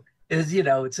 No,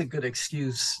 it's a good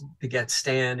excuse to get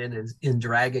Stan in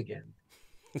drag again,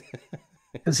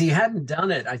 because he hadn't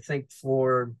done it, I think,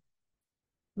 for,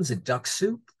 was it Duck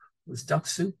Soup? Was Duck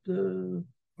Soup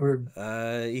or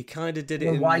he kind of did it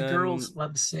in in Why Girls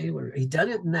Love Sailor. He did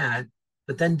it in that,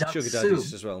 but then Duck Sugar Soup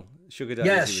Daddies as well. Sugar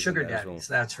Daddies. Yes, Sugar Daddies. Well.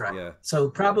 That's right. Yeah. So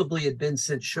probably had been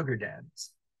since Sugar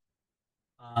Daddies.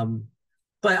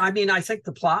 But I mean, I think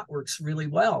the plot works really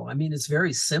well. I mean, it's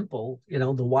very simple. The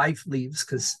wife leaves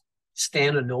because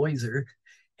Stan annoys her,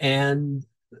 and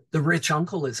the rich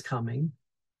uncle is coming.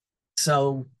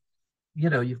 So,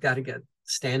 you've got to get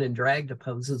Stan in drag to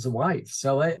pose as a wife.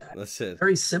 So that's it.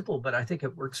 Very simple, but I think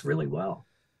it works really well.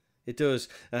 It does,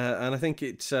 and I think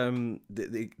it's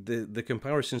the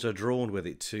comparisons are drawn with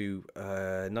it to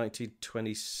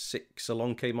 1926.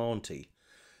 Along Came Auntie.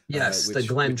 Yes, the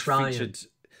Glenn Tryon.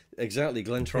 Exactly,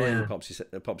 Glenn Tryon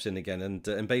pops in again,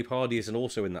 and Babe Hardy is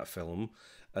also in that film,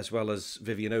 as well as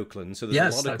Vivian Oakland. So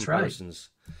there's a lot of comparisons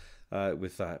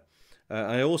with that.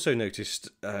 I also noticed,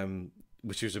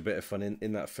 which was a bit of fun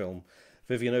in that film,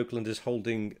 Vivian Oakland is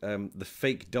holding the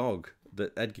fake dog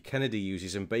that Edgar Kennedy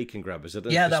uses in Bacon Grabbers.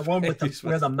 That one with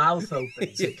where the mouth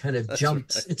opens. It kind of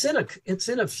jumps. Right. It's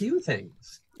in a few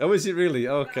things. Oh, is it really?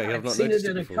 Okay, I've not seen it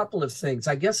in a couple of things.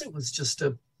 I guess it was just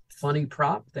a funny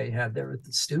prop they had there at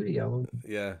the studio.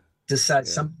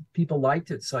 Some people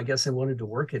liked it, so I guess they wanted to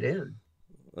work it in.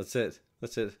 That's it.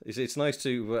 It's nice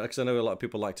to, because I know a lot of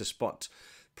people like to spot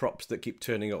props that keep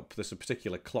turning up. There's a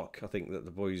particular clock, I think, that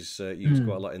the boys use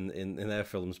quite a lot in their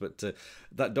films, but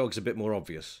that dog's a bit more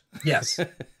obvious. Yes.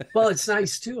 Well, it's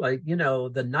nice too, like,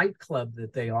 the nightclub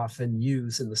that they often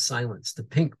use in the silence, the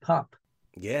Pink Pup.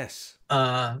 Yes.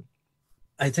 I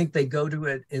think they go to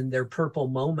it in their Purple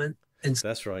Moment, and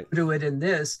that's right. Do it in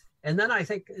this. And then I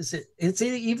think it's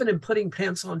even in Putting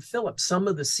Pants on Philip. Some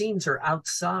of the scenes are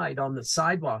outside on the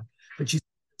sidewalk, but you see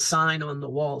the sign on the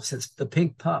wall says the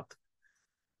Pink Pup.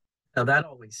 Now that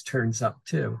always turns up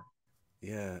too.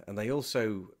 Yeah, and they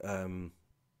also,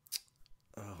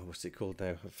 what's it called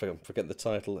now? I forget the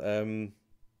title.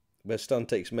 Where Stan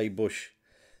takes Mae Bush.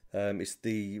 It's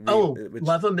the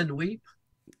Love 'Em and Weep.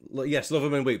 Yes, Love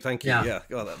 'Em and Weep. Thank you. Yeah.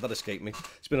 Oh, that escaped me.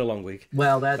 It's been a long week.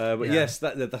 Well, yes,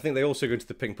 I think they also go to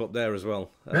the Pink Pup there as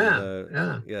well.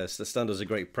 Yes, the Stan does a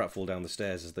great pratfall down the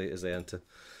stairs as they enter.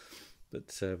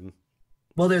 But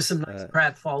well, there's some nice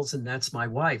pratfalls, and That's My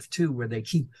Wife too, where they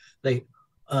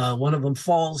one of them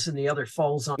falls and the other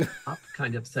falls on top,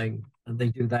 kind of thing. And they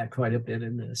do that quite a bit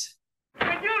in this.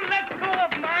 Can you let go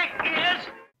of my ears?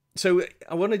 So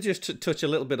I want to just touch a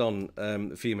little bit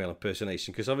on female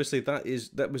impersonation, because obviously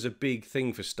that was a big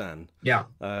thing for Stan. Yeah.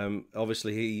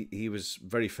 Obviously he was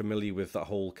very familiar with that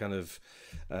whole kind of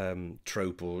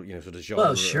trope, or sort of genre.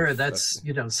 Well, sure, that's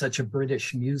such a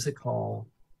British music hall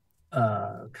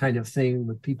kind of thing,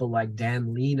 with people like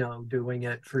Dan Leno doing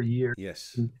it for years.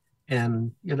 Yes.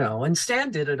 And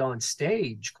Stan did it on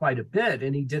stage quite a bit,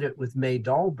 and he did it with May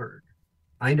Dahlberg.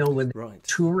 I know when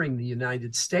touring the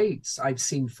United States, I've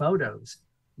seen photos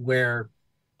where,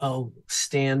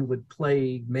 Stan would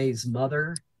play May's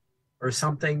mother or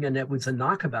something, and it was a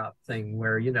knockabout thing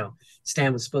where,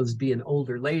 Stan was supposed to be an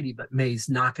older lady, but May's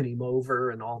knocking him over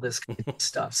and all this kind of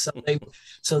stuff.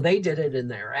 So they did it in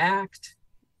their act.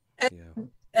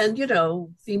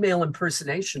 And female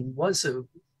impersonation was a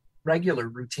regular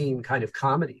routine kind of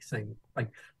comedy thing. Like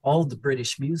all the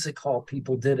British music hall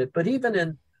people did it, but even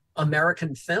in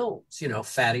American films,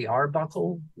 Fatty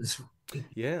Arbuckle was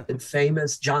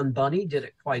famous. John Bunny did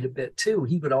it quite a bit too.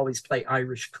 He would always play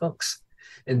Irish cooks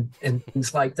and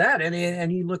things like that,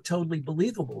 and he looked totally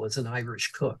believable as an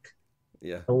Irish cook.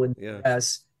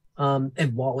 Yes.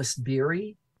 And Wallace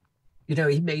Beery,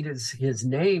 he made his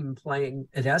name playing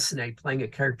at SNA, playing a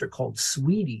character called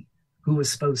Sweetie, who was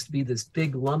supposed to be this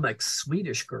big lummox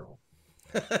Swedish girl.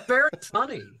 Very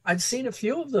funny. I've seen a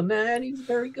few of them, and he's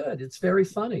very good. It's very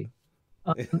funny.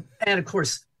 And of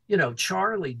course,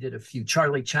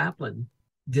 Charlie Chaplin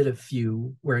did a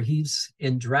few where he's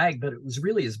in drag, but it was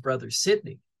really his brother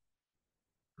Sidney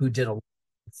who did a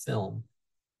film.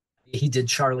 He did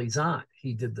Charlie's Aunt.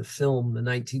 He did the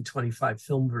 1925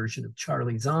 film version of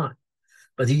Charlie's Aunt.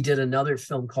 But he did another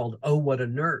film called Oh, What a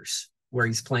Nurse, where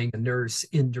he's playing a nurse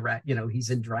in drag,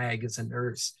 he's in drag as a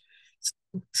nurse.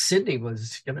 Sidney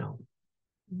was,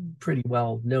 pretty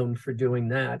well known for doing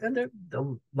that. And a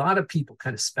lot of people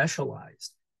kind of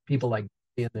specialized, people like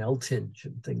Ian Eltinge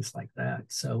and things like that.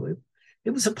 So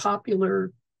it was a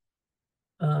popular,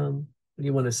 what do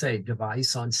you want to say,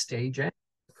 device on stage and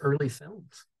early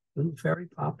films. It was very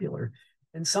popular.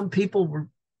 And some people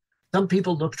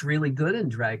looked really good in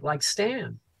drag, like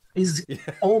Stan. He's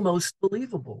almost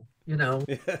believable,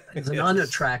 as an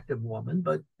unattractive woman,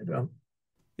 but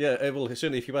Yeah, well,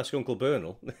 certainly if you ask Uncle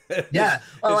Bernal.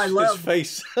 I love his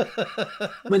face.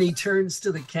 when he turns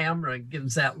to the camera and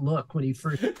gives that look when he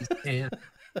first sees Stan.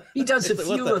 He does a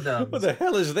few of them. What the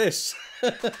hell is this?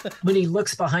 When he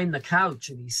looks behind the couch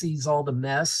and he sees all the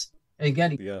mess. And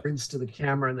again, he turns to the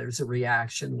camera and there's a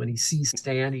reaction. When he sees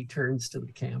Stan, he turns to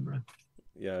the camera.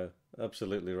 Yeah.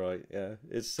 Absolutely right. Yeah,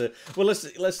 it's well.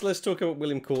 Let's talk about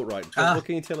William Courtright. What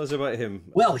can you tell us about him?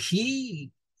 Well,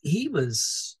 he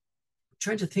was, I'm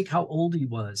trying to think how old he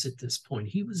was at this point.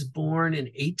 He was born in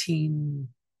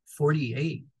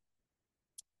 1848,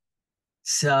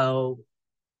 so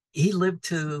he lived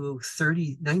to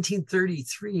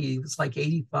 1933. He was like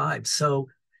 85. So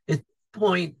at this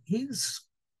point, he's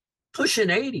pushing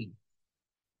 80.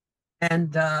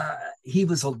 And he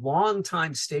was a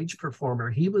longtime stage performer.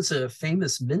 He was a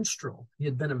famous minstrel. He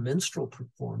had been a minstrel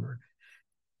performer.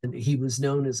 And he was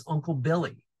known as Uncle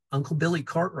Billy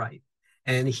Courtright.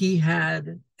 And he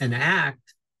had an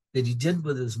act that he did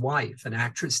with his wife, an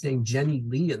actress named Jenny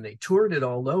Lee, and they toured it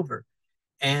all over.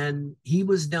 And he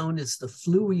was known as the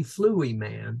Fluey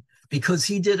Man because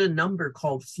he did a number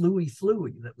called Fluey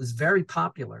that was very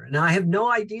popular. And I have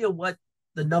no idea what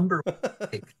the number was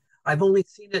like. I've only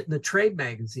seen it in the trade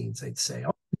magazines. They'd say,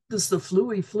 "Oh, this is the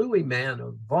Fluey Man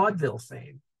of vaudeville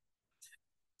fame."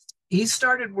 He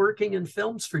started working in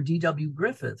films for D.W.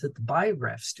 Griffith at the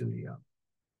Biograph Studio.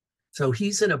 So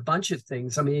he's in a bunch of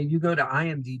things. I mean, you go to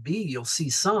IMDb, you'll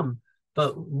see some,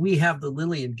 but we have the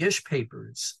Lillian Gish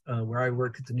papers where I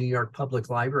work at the New York Public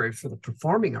Library for the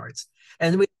Performing Arts.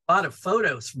 And we have a lot of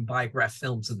photos from Biograph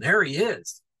films, and there he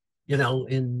is,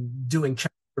 in doing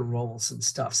roles and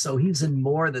stuff. So he's in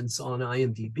more than's on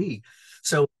IMDb.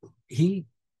 So he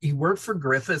worked for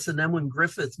Griffith, and then when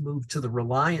Griffith moved to the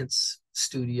Reliance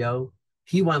studio,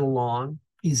 he went along.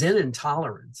 He's in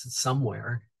Intolerance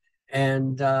somewhere,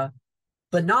 and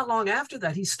but not long after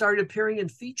that, he started appearing in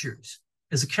features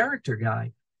as a character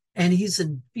guy, and he's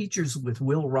in features with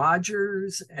Will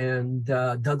Rogers and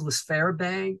Douglas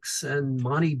Fairbanks and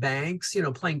Monty Banks,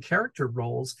 playing character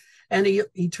roles. And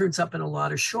he turns up in a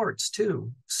lot of shorts,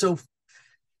 too. So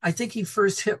I think he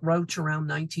first hit Roach around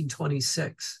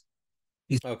 1926.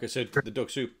 Okay, so the Duck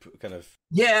Soup kind of...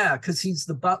 Yeah, because he's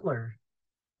the butler.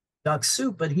 Duck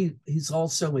Soup, but he's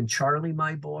also in Charlie,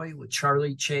 My Boy, with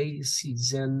Charlie Chase.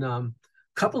 He's in a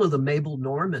couple of the Mabel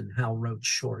Normand Hal Roach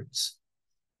shorts.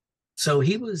 So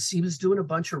he was doing a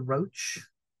bunch of Roach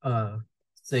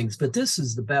things, but this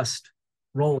is the best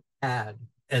role he had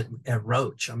at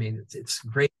Roach. I mean, it's a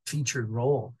great featured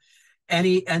role. And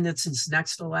it's his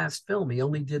next to last film. He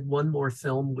only did one more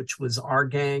film, which was Our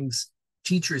Gang's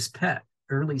Teacher's Pet,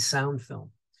 early sound film.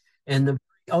 And the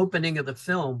opening of the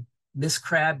film, Miss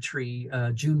Crabtree,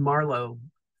 June Marlowe,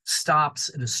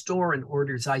 stops at a store and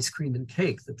orders ice cream and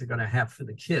cake that they're going to have for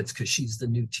the kids because she's the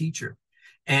new teacher.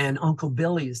 And Uncle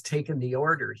Billy has taken the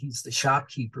order. He's the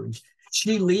shopkeeper. And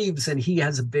she leaves and he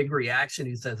has a big reaction.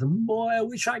 He says, boy, I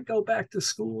wish I'd go back to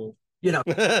school. You know,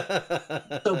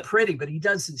 so pretty, but he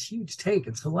does this huge take.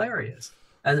 It's hilarious.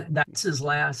 And that's his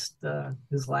last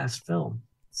film.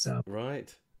 So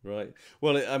Right.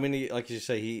 Well, I mean, like you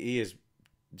say, he is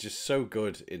just so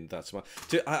good in that.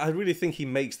 I really think he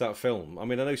makes that film. I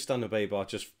mean, I know Stan and Babe are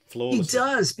just flawless. He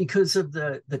does, because of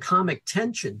the comic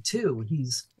tension too.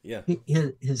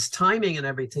 His timing and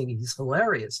everything, he's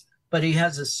hilarious, but he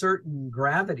has a certain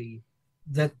gravity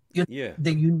that that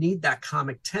you need that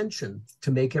comic tension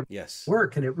to make it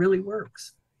work, and it really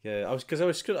works. Yeah, I was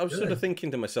sort of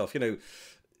thinking to myself, you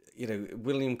know,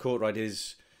 William Courtright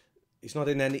he's not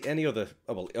in any other.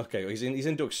 Oh, well, okay, he's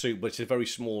in Duck Soup, but it's a very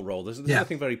small role. There's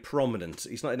nothing very prominent.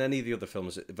 He's not in any of the other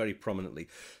films very prominently.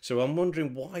 So I'm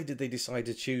wondering, why did they decide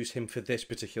to choose him for this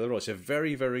particular role? It's a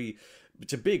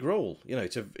it's a big role. You know,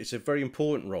 it's a very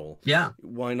important role. Yeah.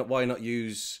 Why not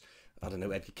use, I don't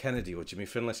know, Eddie Kennedy or Jimmy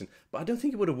Finlayson? But I don't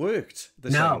think it would have worked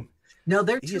the same. No,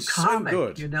 they're too comic. So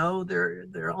good. You know,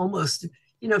 they're almost.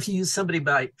 You know, if you use somebody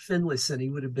by Finlayson, he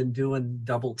would have been doing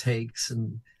double takes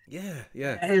and. Yeah.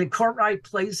 And Courtright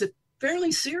plays it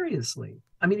fairly seriously.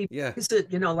 I mean, he plays it,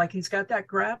 you know, like he's got that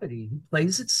gravity. He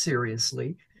plays it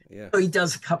seriously. Yeah. So he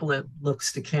does a couple of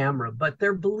looks to camera, but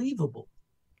they're believable.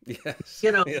 Yes.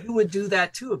 You know, you would do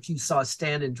that too if you saw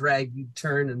Stan and Drag. You'd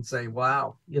turn and say,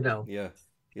 "Wow," you know.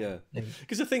 Yeah.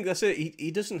 Because I think that's it.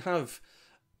 He doesn't have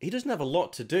a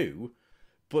lot to do,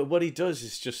 but what he does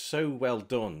is just so well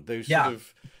done. Those sort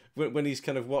of. When he's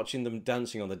kind of watching them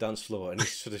dancing on the dance floor and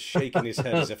he's sort of shaking his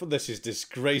head as if this is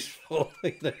disgraceful.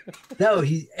 You know? No,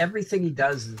 everything he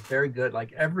does is very good.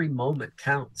 Like every moment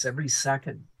counts, every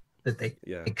second that they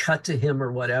cut to him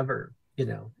or whatever, you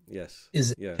know,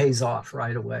 pays off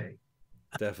right away.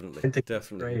 Definitely.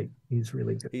 Great. He's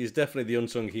really good. He's definitely the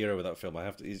unsung hero of that film.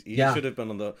 He should have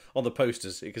been on the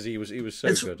posters because he was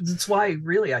so good. That's why,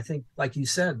 really, I think, like you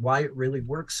said, why it really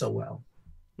works so well.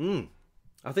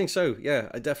 I think so. Yeah,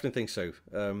 I definitely think so.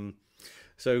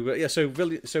 So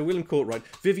William Courtright,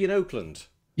 Vivian Oakland.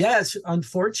 Yes,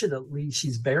 unfortunately,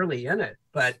 she's barely in it,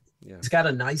 but it's got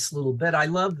a nice little bit. I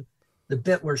love the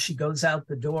bit where she goes out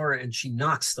the door and she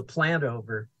knocks the plant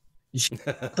over. She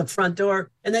the front door,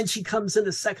 and then she comes in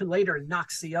a second later and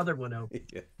knocks the other one over.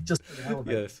 Just for the hell of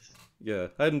it. Yes. Yeah,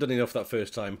 I hadn't done enough that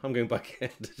first time. I'm going back in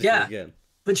to do it again.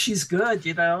 But she's good,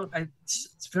 you know.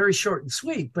 It's very short and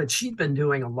sweet, but she'd been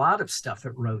doing a lot of stuff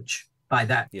at Roach by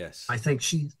that. Yes. I think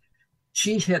she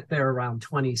hit there around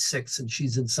 26, and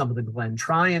she's in some of the Glenn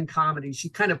Tryon comedies. She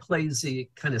kind of plays the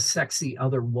kind of sexy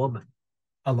other woman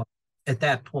a lot at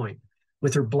that point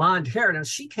with her blonde hair. Now,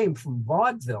 she came from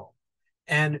vaudeville,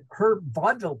 and her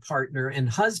vaudeville partner and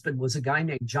husband was a guy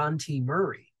named John T.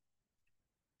 Murray.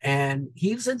 And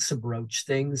he was in some Roach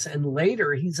things. And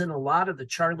later, he's in a lot of the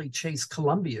Charlie Chase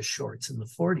Columbia shorts in the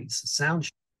 40s, the sound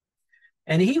show.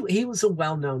 And he was a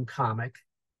well-known comic.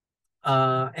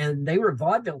 And they were a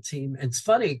vaudeville team. And it's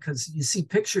funny because you see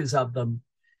pictures of them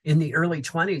in the early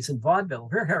 20s in vaudeville.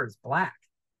 Her hair is black.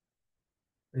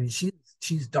 I mean,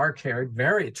 she's dark-haired,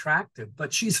 very attractive,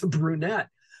 but she's a brunette.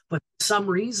 But for some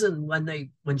reason,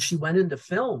 when she went into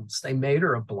films, they made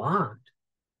her a blonde.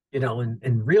 You know,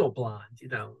 and real blonde, you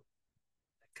know,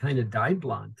 kind of dyed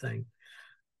blonde thing.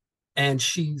 And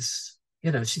she's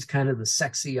kind of the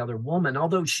sexy other woman,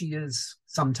 although she is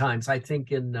sometimes, I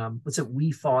think in, what's it,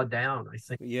 We Fall Down, I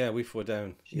think. Yeah, We Fall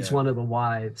Down. She's one of the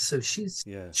wives. So she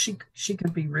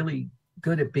can be really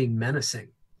good at being menacing.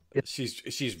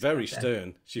 She's very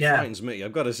stern. She frightens me,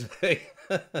 I've got to say.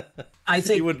 I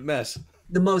think you wouldn't mess.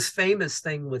 The most famous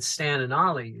thing with Stan and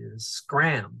Ollie is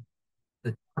Scram.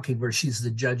 Where she's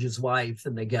the judge's wife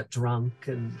and they get drunk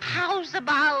and how's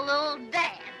about a little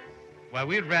dance? Well,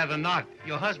 we'd rather not.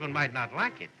 Your husband might not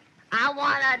like it. I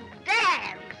want to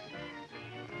dance.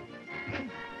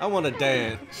 I want to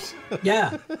dance.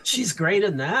 Yeah, she's great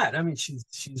in that. I mean,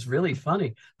 she's really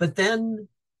funny. But then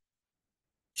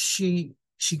she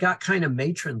got kind of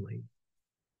matronly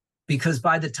because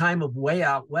by the time of Way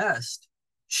Out West,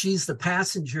 she's the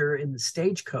passenger in the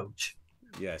stagecoach.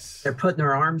 Yes. They're putting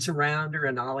their arms around her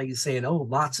and Ollie's saying, "Oh,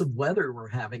 lots of weather we're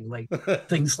having lately."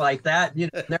 Things like that. You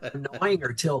know, they're annoying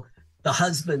her till the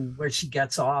husband where she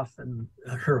gets off and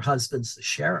her husband's the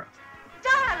sheriff.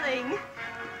 Darling!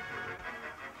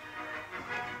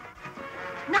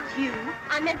 Not you.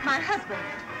 I meant my husband.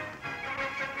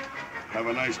 Have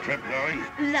a nice trip, darling.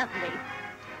 Lovely.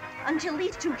 Until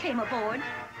these two came aboard.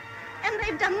 And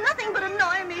they've done nothing but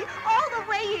annoy me all the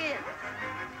way in.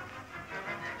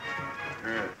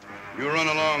 Here, you run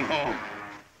along home.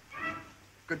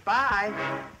 Goodbye.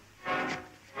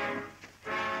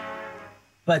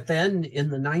 But then in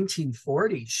the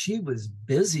 1940s, she was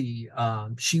busy.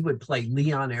 She would play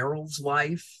Leon Errol's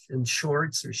wife in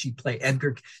shorts, or she played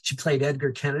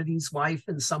Edgar Kennedy's wife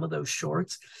in some of those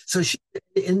shorts. So she,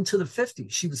 into the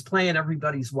 50s, she was playing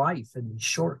everybody's wife in these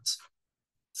shorts.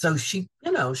 So she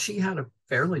had a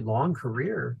fairly long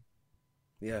career.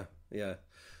 Yeah.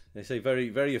 They say very,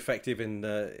 very effective in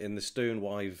the stern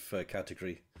wife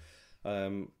category.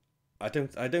 I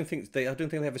don't think they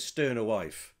have a sterner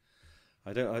wife.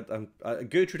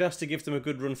 Gertrude has to give them a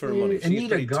good run for her money.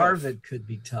 Anita Garvin could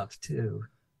be tough too.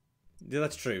 Yeah,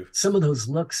 that's true. Some of those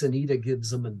looks Anita gives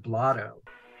them in Blotto.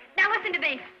 Now listen to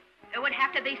me. There would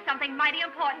have to be something mighty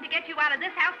important to get you out of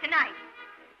this house tonight.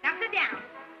 Now sit down.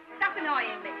 Stop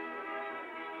annoying me.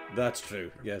 That's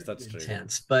true. Yes, that's true.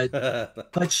 Intense, but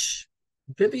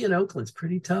Vivian Oakland's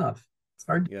pretty tough. It's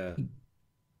hard. Yeah.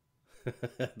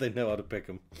 They know how to pick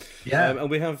them. Yeah.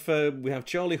 And we have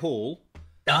Charlie Hall.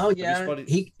 Oh yeah,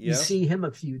 you see him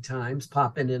a few times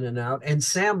popping in and out. And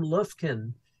Sam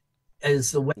Lufkin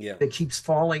is the one that keeps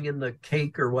falling in the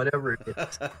cake or whatever it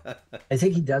is. I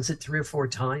think he does it 3 or 4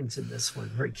 times in this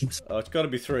one, where he keeps. Oh, it's got to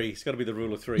be 3. It's got to be the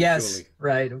rule of 3. Yes, surely.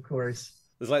 right, of course.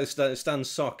 There's like Stan's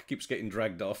sock keeps getting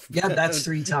dragged off. Yeah, that's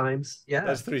 3 times. Yeah,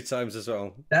 that's 3 times as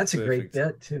well. That's a great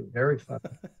bit too. Very fun.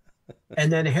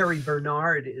 And then Harry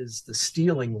Bernard is the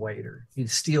stealing waiter. He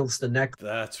steals the necklace.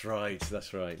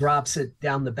 That's right. Drops it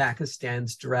down the back of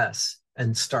Stan's dress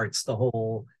and starts the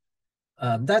whole.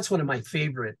 That's one of my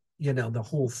favorite. The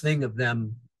whole thing of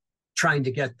them trying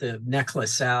to get the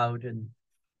necklace out, and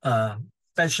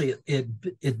especially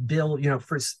it Bill.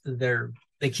 First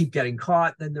they keep getting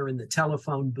caught, then they're in the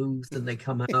telephone booth and they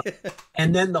come out.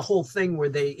 And then the whole thing where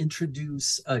they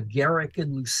introduce Garrick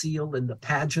and Lucille in the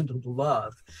pageant of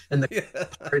love, and the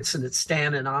parts, and it's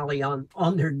Stan and Ollie on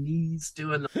their knees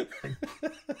doing the thing.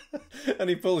 And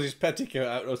he pulls his petticoat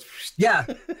out. Yeah.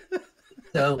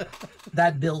 So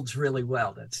that builds really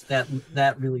well.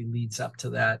 That really leads up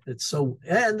to that.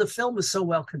 And the film is so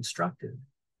well constructed.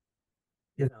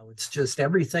 It's just,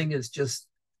 everything is just,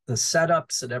 the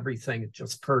setups and everything is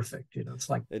just perfect. It's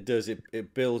like it does.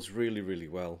 It builds really, really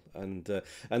well. And the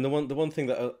one thing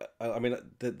that I mean,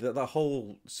 that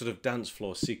whole sort of dance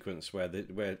floor sequence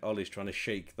where Ollie's trying to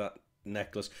shake that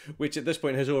necklace, which at this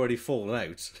point has already fallen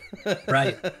out.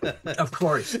 Right. Of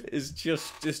course. It's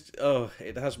just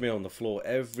it has me on the floor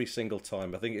every single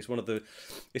time. I think it's one of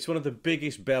the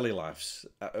biggest belly laughs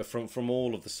from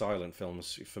all of the silent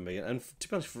films for me. And to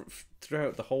be honest,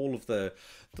 throughout the whole of the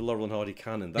Laurel and Hardy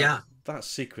canon, that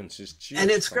sequence is just, and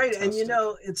it's fantastic. Great.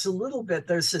 And it's a little bit,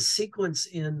 there's a sequence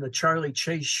in the Charlie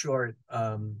Chase short,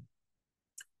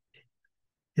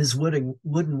 his wooden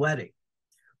wedding,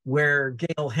 where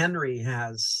Gail Henry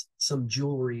has some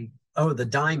jewelry, a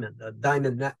diamond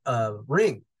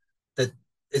ring that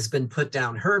has been put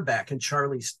down her back, and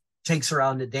Charlie takes her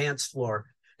on the dance floor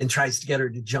and tries to get her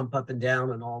to jump up and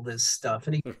down and all this stuff.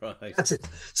 And that's it.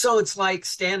 So it's like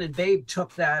Stan and Babe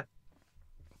took that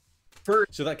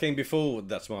first. So that came before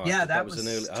That's Mark. Yeah, that was an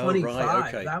early 25.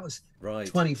 Right, okay. That was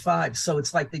 25. So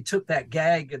it's like they took that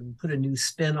gag and put a new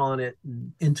spin on it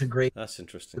and integrate. That's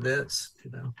interesting. This,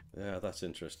 Yeah, that's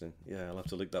interesting. Yeah, I'll have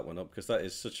to look that one up, because that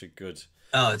is such a good.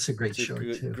 Oh, it's a great short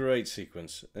too. Great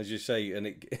sequence, as you say,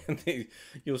 and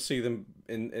you'll see them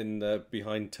in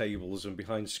behind tables and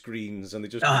behind screens, and they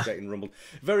just keep getting rumbled.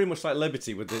 Very much like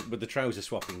Liberty with the trouser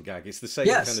swapping gag. It's the same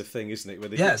kind of thing, isn't it? Where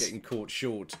they keep getting caught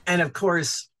short. And of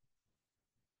course,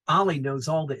 Ollie knows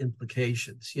all the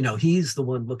implications. He's the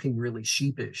one looking really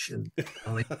sheepish and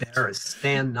embarrassed.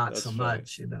 Stan not so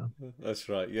much. That's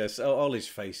right. Yes, Ollie's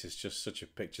face is just such a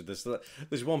picture.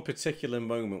 There's one particular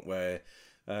moment where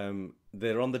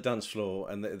they're on the dance floor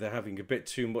and they're having a bit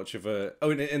too much of a.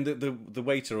 Oh, and the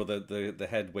waiter or the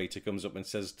head waiter comes up and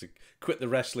says to quit the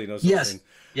wrestling or something.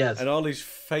 Yes. And Ollie's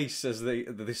face as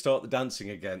they start the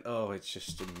dancing again. Oh, it's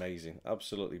just amazing.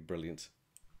 Absolutely brilliant.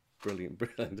 Brilliant.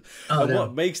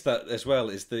 What makes that as well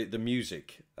is the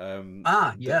music.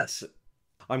 Yes.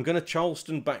 I'm going to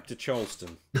Charleston back to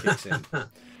Charleston kicks in.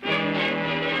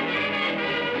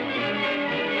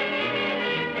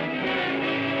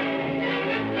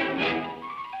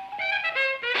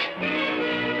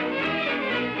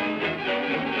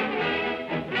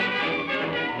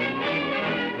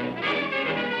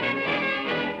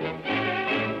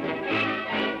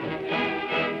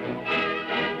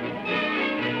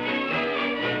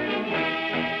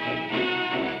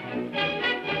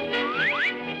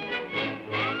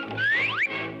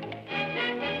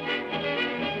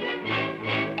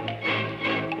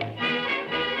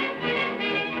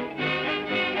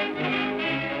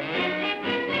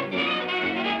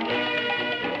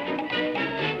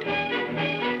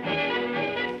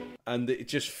 and it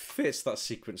just fits that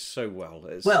sequence so well.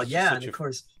 Well, yeah, and of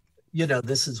course, you know,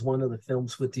 this is one of the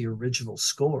films with the original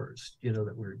scores, you know,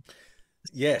 that were...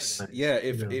 Yes, nice, yeah,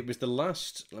 it was the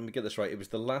last, let me get this right, it was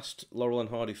the last Laurel and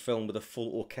Hardy film with a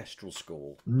full orchestral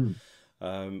score.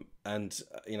 And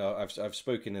you know, I've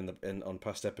spoken on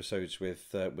past episodes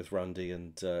with Randy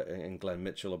and Glenn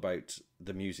Mitchell about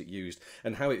the music used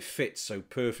and how it fits so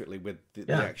perfectly with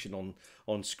the action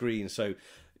on screen. So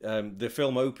the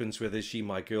film opens with "Is She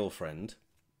My Girlfriend,"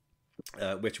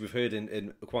 which we've heard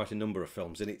in quite a number of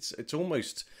films, and it's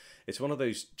one of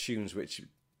those tunes which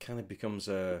kind of becomes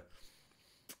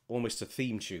almost a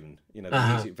theme tune. You know,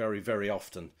 they use it very, very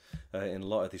often in a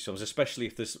lot of these films, especially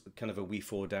if there's kind of a We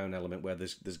Four Down element where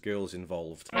there's girls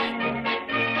involved.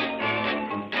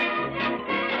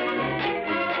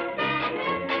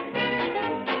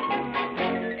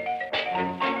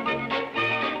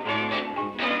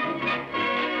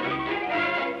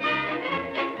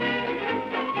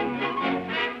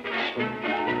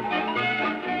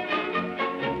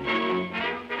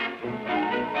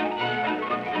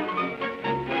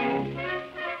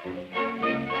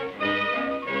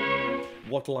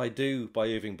 What'll I Do by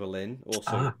Irving Berlin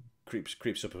also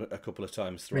creeps up a couple of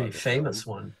times throughout. Really famous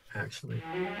one, actually.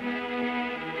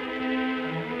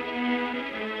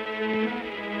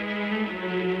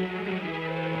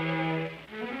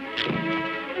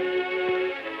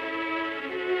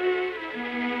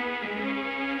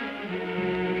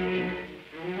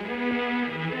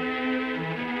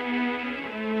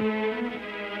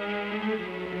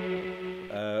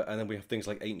 And then we have things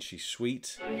like Ain't She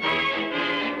Sweet?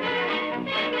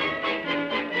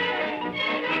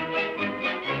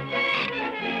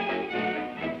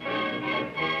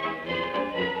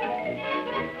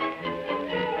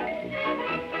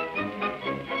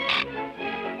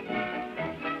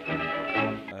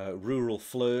 Rural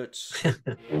Flirts.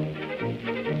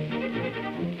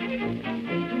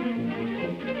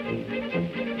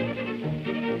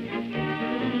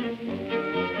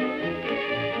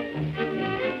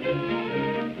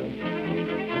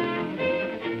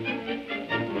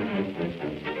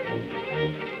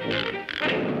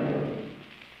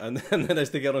 And then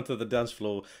as they get onto the dance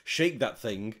floor, Shake That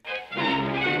Thing.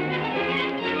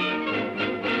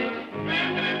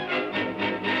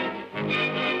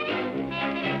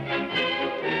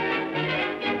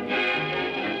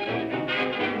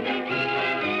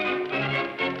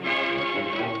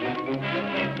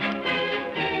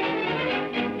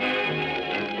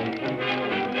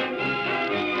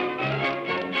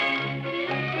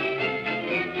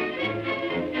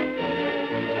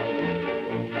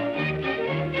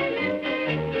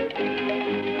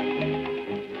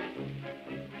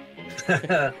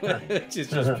 Which is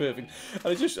just perfect.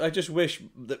 I just wish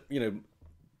that, you know,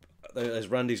 as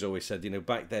Randy's always said, you know,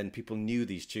 back then people knew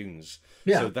these tunes,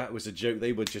 so that was a joke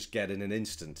they would just get in an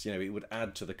instant. You know, it would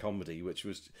add to the comedy, which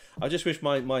was. I just wish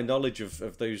my knowledge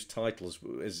of those titles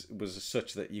was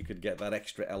such that you could get that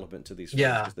extra element to these films.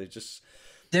 Yeah, they just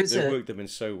they worked them in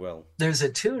so well. There's a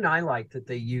tune I like that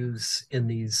they use in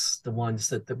the ones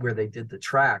that where they did the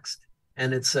tracks,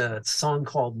 and it's a song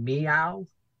called Meow.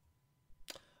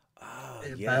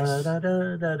 Yes. That's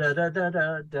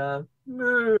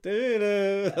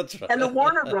right. And the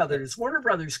Warner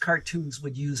Brothers cartoons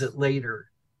would use it later.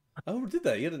 Oh, did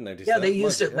they? You didn't notice that? Yeah, they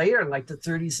used it later, like the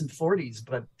 30s and 40s,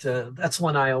 but that's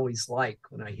one I always like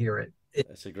when I hear it.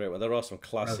 That's a great one. There are some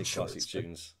classic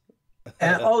tunes.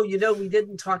 And, you know, we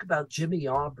didn't talk about Jimmy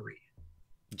Aubrey.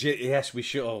 Yes, we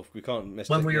should. Oh, we can't miss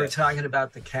it. When we were talking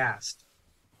about the cast.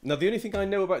 Now, the only thing I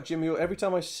know about Jimmy, every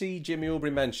time I see Jimmy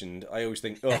Aubrey mentioned, I always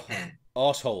think, oh,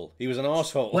 arsehole. He was an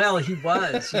arsehole. Well, he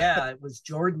was, yeah. It was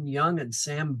Jordan Young and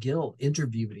Sam Gill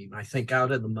interviewed him, I think,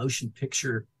 out of the motion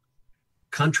picture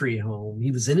country home. He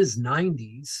was in his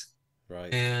 90s.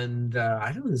 Right. And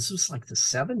I don't know, this was like the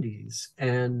 70s.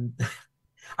 And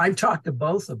I talked to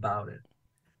both about it.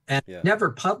 And they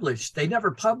never published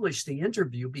the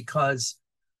interview because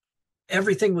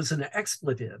everything was an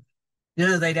expletive. You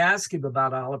know, they'd ask him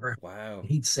about Oliver. Wow.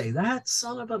 He'd say, that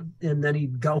son of a... And then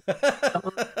he'd go,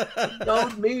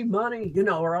 owed me money, you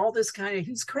know, or all this kind of...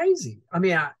 He's crazy. I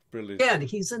mean, brilliant. Again,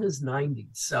 he's in his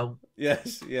 90s, so...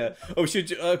 Yes, yeah. Oh,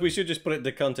 we should just put it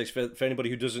into context for anybody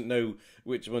who doesn't know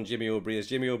which one Jimmy Aubrey is.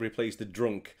 Jimmy Aubrey plays the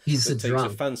drunk. He's the drunk.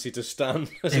 Takes a fancy to Stan,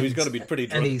 so he's got to be pretty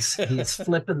drunk. And he's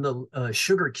flipping the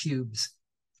sugar cubes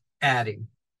at him.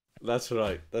 That's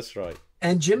right.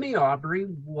 And Jimmy Aubrey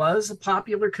was a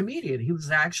popular comedian. He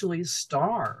was actually a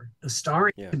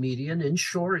starring comedian in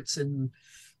shorts in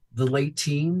the late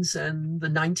teens and the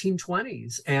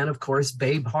 1920s. And of course,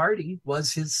 Babe Hardy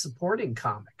was his supporting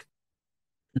comic.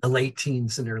 the late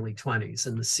teens and early 20s,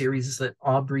 and the series that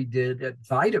Aubrey did at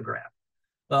Vitagraph.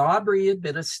 Well, Aubrey had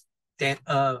been a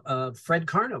Fred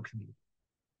Karno comedian,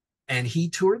 and he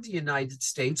toured the United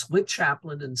States with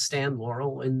Chaplin and Stan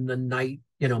Laurel in the night,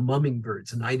 Mumming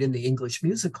Birds, a night in the English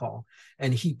Music Hall.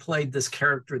 And he played this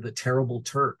character, the Terrible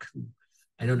Turk, who,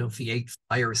 I don't know if he ate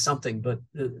fire or something, but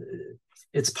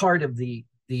it's part of the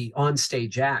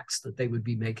onstage acts that they would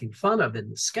be making fun of in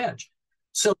the sketch.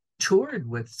 So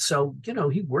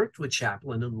he worked with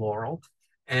Chaplin and Laurel.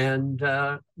 And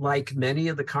like many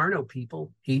of the Karno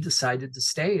people, he decided to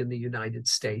stay in the United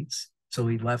States. So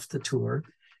he left the tour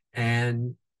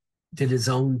and did his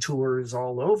own tours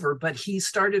all over. But he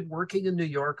started working in New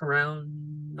York around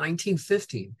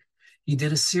 1915. He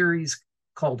did a series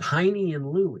called Heine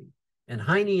and Louie. And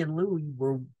Heine and Louie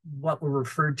were what were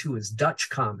referred to as Dutch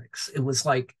comics. It was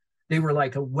like, they were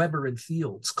like a Weber and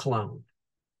Fields clone.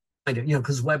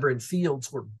 Because Weber and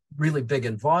Fields were really big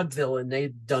in vaudeville, and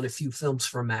they'd done a few films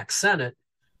for Mack Sennett.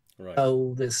 Right.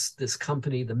 So this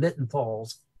company, the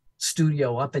Mittenthals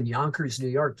studio up in Yonkers, New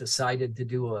York, decided to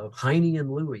do a Heine and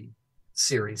Louie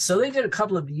series. So they did a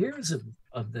couple of years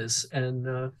of this,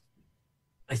 and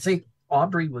I think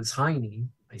Aubrey was Heine.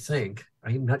 I think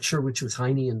I'm not sure which was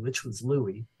Heine and which was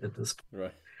Louie at this point.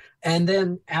 Right. And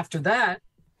then after that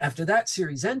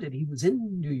series ended, he was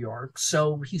in New York.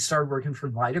 So he started working for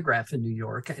Vitagraph in New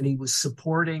York, and he was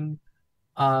supporting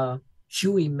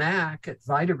Huey Mack at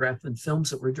Vitagraph in films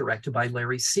that were directed by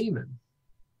Larry Seaman.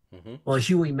 Mm-hmm. Well,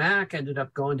 Huey Mack ended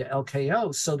up going to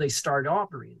LKO, so they starred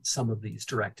Aubrey in some of these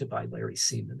directed by Larry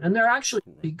Seaman. And they're actually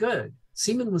pretty good.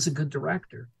 Seaman was a good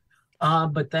director.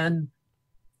 But then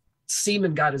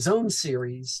Seaman got his own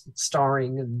series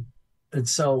starring, and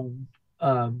so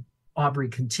Aubrey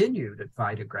continued at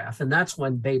Vitagraph. And that's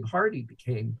when Babe Hardy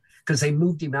became, because they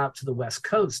moved him out to the West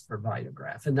Coast for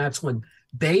Vitagraph. And that's when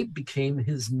Babe became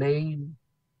his main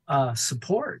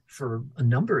support for a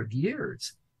number of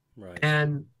years. Right.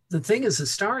 And the thing is, a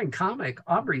starring comic,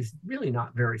 Aubrey's really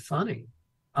not very funny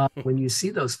when you see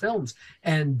those films.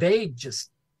 And Babe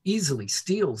just easily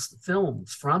steals the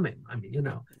films from him. I mean,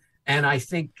 and I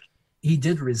think he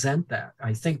did resent that.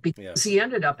 I think because he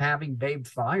ended up having Babe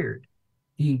fired.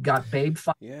 He got Babe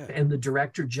fired, and the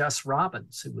director, Jess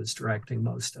Robbins, who was directing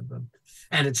most of them.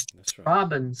 And it's right.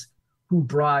 Robbins who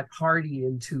brought Hardy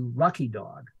into Lucky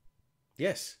Dog.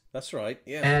 Yes, that's right.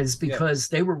 Yeah. As because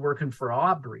they were working for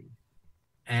Aubrey.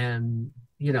 And,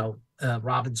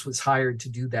 Robbins was hired to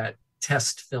do that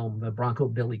test film, the Bronco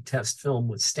Billy test film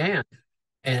with Stan.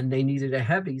 And they needed a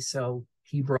heavy, so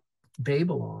he brought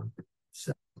Babe along.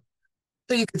 So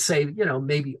you could say,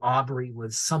 maybe Aubrey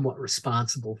was somewhat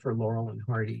responsible for Laurel and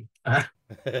Hardy.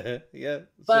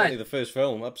 Certainly the first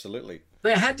film, absolutely.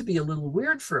 But it had to be a little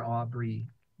weird for Aubrey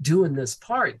doing this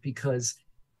part, because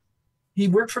he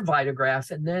worked for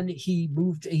Vitagraph, and then he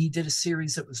did a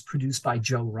series that was produced by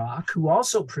Joe Rock, who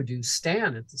also produced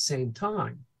Stan at the same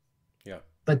time. Yeah.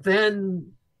 But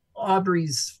then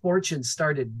Aubrey's fortune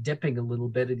started dipping a little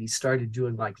bit, and he started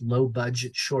doing like low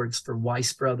budget shorts for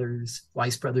Weiss Brothers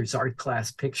Art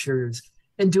Class Pictures,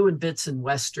 and doing bits in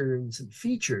Westerns and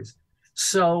features.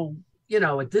 So,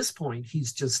 at this point,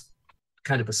 he's just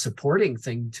kind of a supporting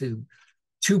thing to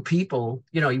two people.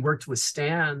 He worked with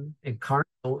Stan and Karno,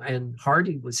 and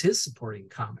Hardy was his supporting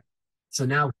comic. So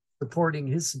now supporting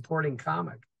his supporting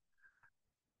comic.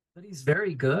 But he's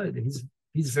very good.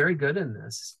 He's very good in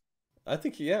this. I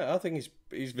think he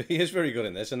is very good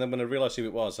in this. And then when I realized who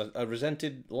it was, I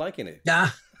resented liking it. Yeah.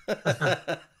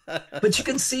 But you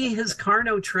can see his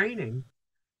Karno training.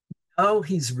 Oh,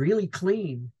 he's really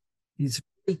clean. He's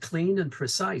really clean and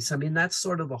precise. I mean, that's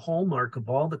sort of the hallmark of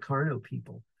all the Karno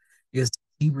people, is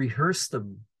he rehearsed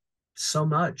them so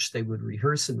much. They would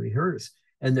rehearse,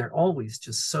 and they're always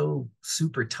just so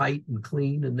super tight and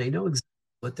clean, and they know exactly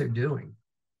what they're doing.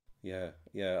 Yeah.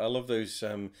 I love those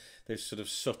sort of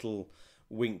subtle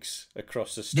winks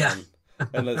across the stand,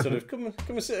 and then sort of come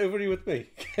and sit over here with me.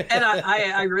 And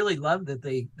I really love that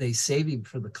they save him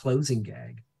for the closing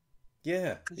gag.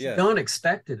 Yeah. You don't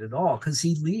expect it at all, because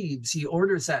he leaves. He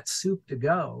orders that soup to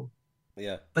go.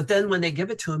 Yeah. But then when they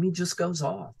give it to him, he just goes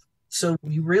off. So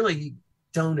you really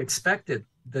don't expect it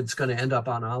that's going to end up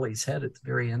on Ollie's head at the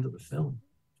very end of the film.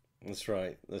 That's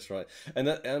right. And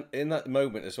in that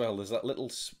moment as well, there's that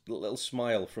little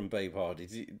smile from Babe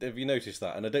Hardy. Have you noticed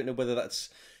that? And I don't know whether that's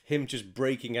him just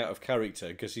breaking out of character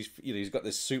because he's got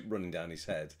this soup running down his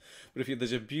head. But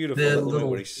there's a beautiful little moment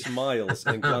where he smiles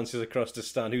and glances across to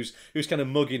Stan, who's kind of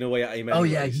mugging away at him anyway. Oh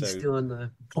yeah, he's doing the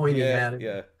pointing at him.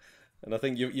 Yeah. And I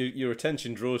think your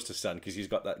attention draws to Stan because he's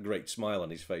got that great smile on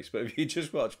his face. But if you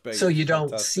just watch Babe, so you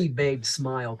don't see Babe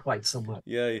smile quite so much.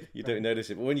 Yeah, you don't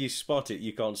notice it. But when you spot it,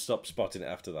 you can't stop spotting it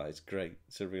after that. It's great.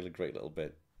 It's a really great little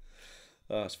bit.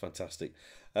 Oh, it's fantastic.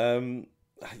 Yeah,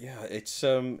 it's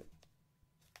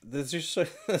there's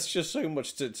just so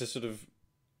much to sort of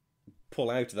pull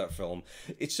out of that film.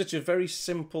 It's such a very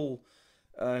simple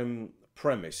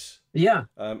premise. Yeah.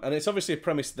 And it's obviously a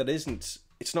premise that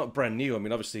it's not brand new. I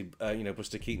mean, obviously,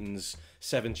 Buster Keaton's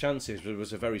Seven Chances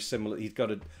was a very similar. He'd got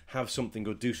to have something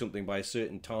or do something by a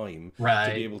certain time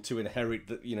to be able to inherit,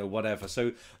 whatever.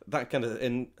 So that kind of,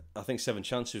 and I think Seven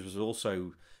Chances was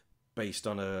also based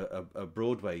on a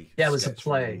Broadway. Yeah, it was a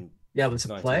play. Yeah, it was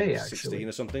a play actually,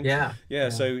 or something. Yeah.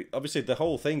 So obviously, the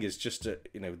whole thing is just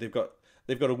they've got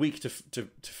a week to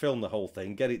film the whole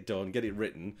thing, get it done, get it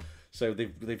written. So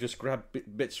they've just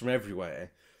grabbed bits from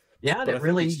everywhere. Yeah, and it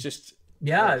really just.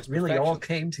 Yeah, it really all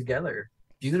came together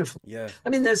beautifully. Yeah. I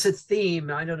mean, there's a theme.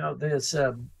 I don't know. There's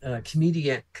a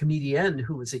comedian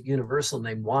who was at Universal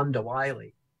named Wanda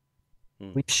Wiley.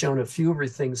 We've shown a few of her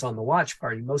things on the watch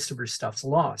party. Most of her stuff's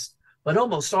lost. But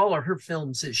almost all of her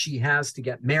films is she has to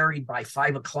get married by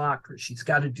 5 o'clock or she's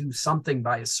got to do something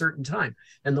by a certain time.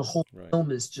 And the whole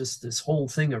film is just this whole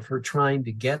thing of her trying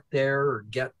to get there or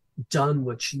get done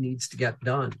what she needs to get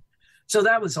done. So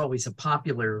that was always a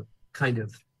popular kind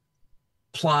of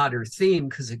plot or theme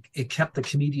because it kept the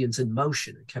comedians in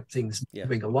motion. It kept things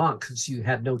moving along because you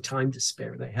had no time to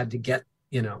spare. They had to get,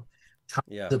 time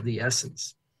of the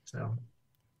essence. So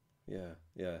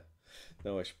yeah.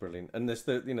 No, it's brilliant. And there's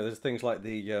there's things like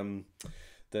the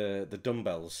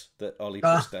dumbbells that Ollie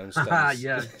puts downstairs.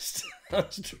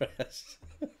 Downstairs.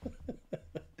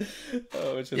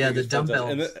 The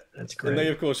dumbbells. That's great. And they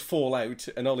of course fall out,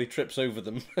 and Ollie trips over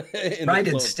them.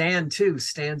 And Stan too.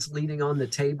 Stan's leaning on the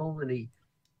table, and he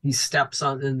steps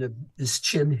on, and his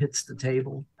chin hits the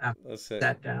table after he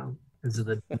sat down because of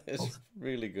the dumbbells. It's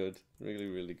really good, really,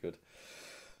 really good.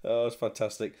 Oh, it's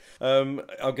fantastic. I'm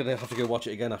gonna have to go watch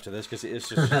it again after this because it is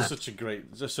just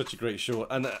such a great show.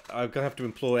 And I'm gonna have to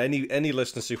implore any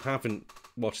listeners who haven't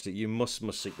watched it, you must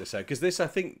seek this out because this, I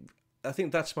think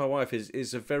That's My Wife is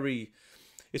it's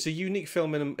a unique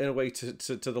film in a way to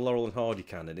the Laurel and Hardy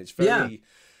canon. It's very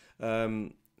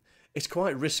it's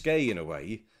quite risque in a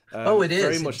way. It is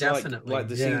very much definitely like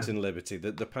the scenes in Liberty.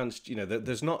 The pants,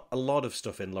 there's not a lot of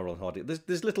stuff in Laurel and Hardy.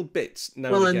 There's little bits now.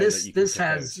 Well, and and again this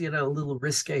has a little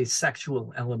risque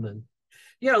sexual element.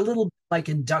 A little like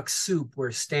in Duck Soup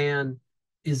where Stan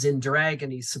is in drag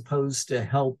and he's supposed to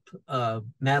help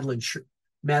Madeline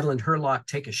Herlock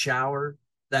take a shower.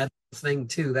 That thing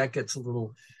too, that gets a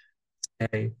little.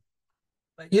 But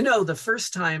the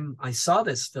first time I saw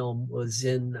this film was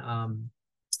in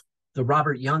the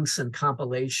Robert Youngson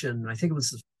compilation. I think it was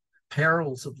The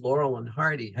Perils of Laurel and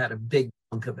Hardy had a big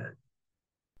chunk of it.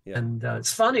 Yeah. And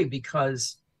it's funny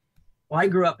because I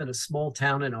grew up in a small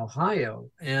town in Ohio,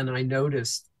 and I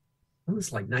noticed it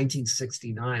was like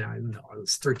 1969. I don't know, I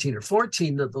was 13 or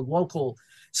 14 that the local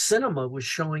cinema was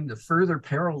showing The Further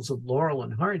Perils of Laurel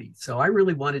and Hardy. So I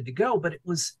really wanted to go, but it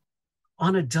was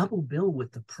on a double bill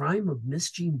with The Prime of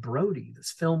Miss Jean Brodie,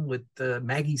 this film with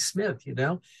Maggie Smith,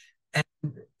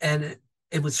 and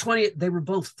it was 20. They were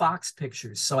both Fox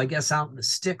Pictures, so I guess out in the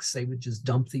sticks they would just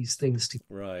dump these things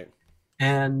together. Right.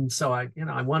 And so I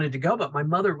wanted to go, but my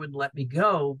mother wouldn't let me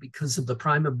go because of The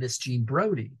Prime of Miss Jean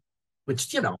Brodie,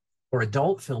 which for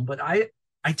adult film. But I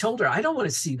told her I don't want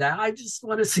to see that. I just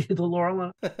want to see the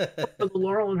Laurel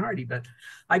and Hardy. But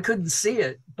I couldn't see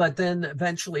it. But then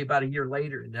eventually, about a year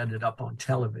later, it ended up on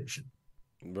television.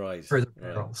 Right. For the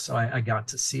Perils, so I got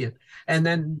to see it, and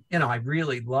then I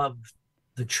really loved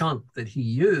the chunk that he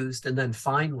used, and then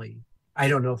finally, I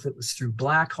don't know if it was through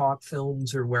Black Hawk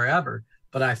Films or wherever,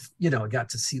 but I got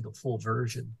to see the full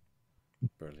version.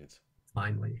 Brilliant.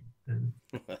 Finally, and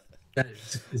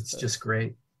it's just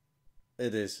great.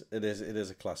 It is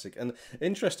a classic, and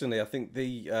interestingly, I think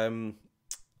the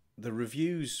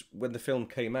reviews when the film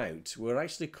came out were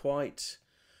actually quite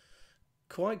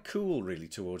cool, really,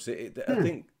 towards it. I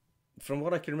think, from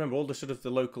what I can remember, all the sort of the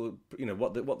local,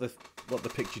 what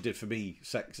the picture did for me,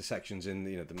 sections in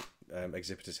the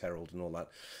Exhibitors Herald and all that,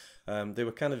 they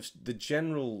were kind of, the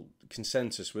general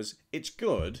consensus was it's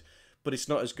good, but it's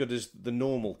not as good as the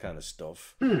normal kind of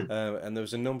stuff. And there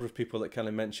was a number of people that kind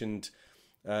of mentioned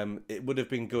it would have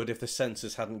been good if the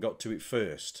censors hadn't got to it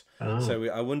first. So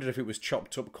I wonder if it was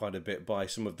chopped up quite a bit by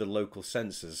some of the local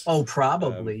censors. Oh,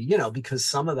 probably, because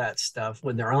some of that stuff,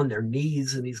 when they're on their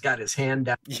knees and he's got his hand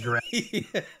down,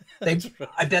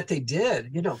 I bet they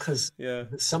did, because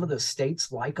some of the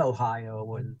states like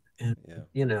Ohio and,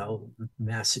 you know,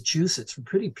 Massachusetts were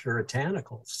pretty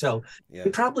puritanical. So they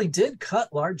probably did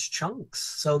cut large chunks.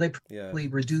 So they probably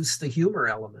reduced the humor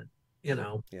element, you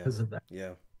know, because of that.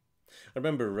 Yeah. I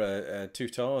remember Two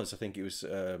Towers, I think it was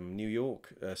New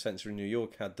York, Censor in New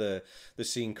York, had the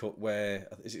scene cut where,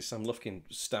 is it Sam Lufkin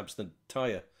stabs the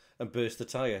tyre and bursts the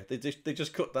tyre? They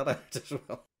just cut that out as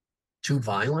well. Too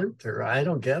violent, or I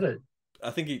don't get it.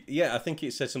 I think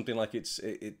it said something like it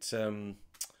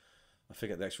I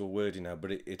forget the actual wording now,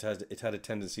 but it had a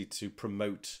tendency to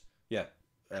promote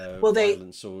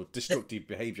violence or destructive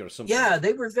behaviour or something. Yeah,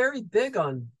 they were very big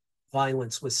on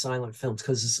violence with silent films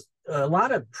because a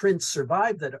lot of prints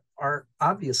survive that are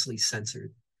obviously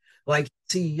censored. Like,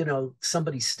 see, you know,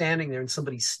 somebody standing there and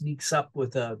somebody sneaks up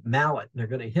with a mallet and they're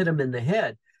going to hit him in the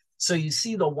head. So you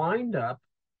see the wind up,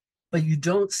 but you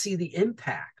don't see the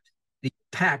impact. The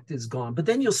impact is gone. But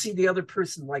then you'll see the other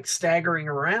person like staggering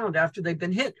around after they've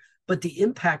been hit, but the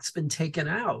impact's been taken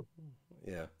out.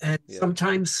 Yeah. And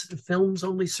sometimes films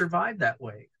only survive that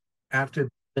way after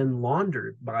they've been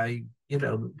laundered by, you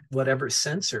know, whatever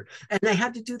censor. And they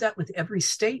had to do that with every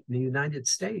state in the United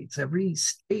States. Every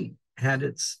state had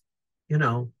its, you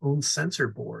know, own censor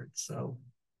board. So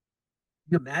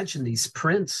you imagine these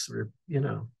prints were, you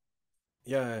know.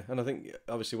 Yeah, and I think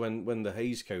obviously when the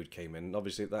Hays Code came in,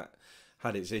 obviously that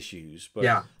had its issues.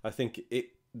 But I think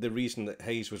the reason that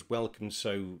Hays was welcomed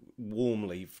so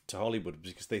warmly to Hollywood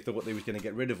was because they thought they were going to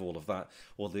get rid of all of that,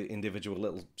 or the individual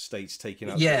little states taking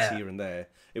out bits here and there.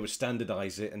 It would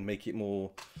standardize it and make it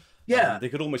more. Yeah, they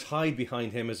could almost hide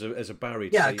behind him as a barrier.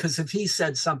 Yeah, because if he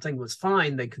said something was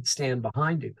fine, they could stand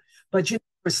behind him. But you know,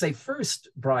 of course, they first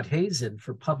brought Hays in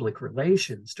for public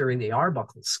relations during the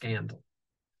Arbuckle scandal.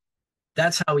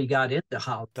 That's how he got into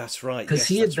Hollywood. That's right. Because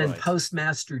he had been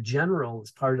Postmaster General as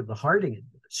part of the Harding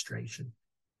administration.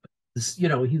 You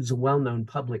know, he was a well-known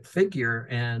public figure,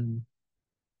 and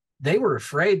they were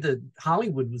afraid that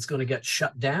Hollywood was going to get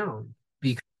shut down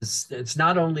because it's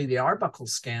not only the Arbuckle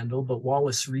scandal, but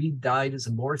Wallace Reed died as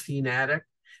a morphine addict,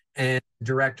 and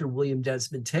director William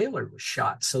Desmond Taylor was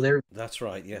shot. So that's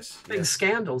right. Yes, big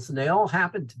scandals, and they all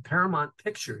happened to Paramount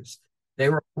Pictures. They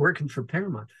were working for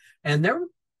Paramount, and there were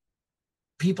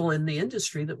people in the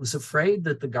industry that was afraid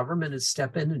that the government would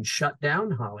step in and shut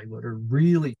down Hollywood or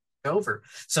really over.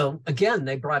 So again,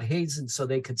 they brought Hays in so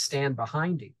they could stand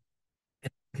behind him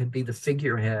and could be the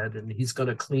figurehead, and he's going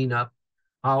to clean up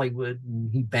Hollywood,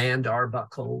 and he banned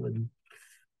Arbuckle. And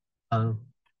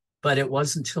but it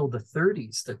wasn't until the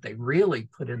 30s that they really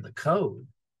put in the code.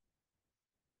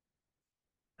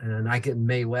 And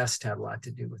Mae West had a lot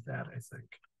to do with that, I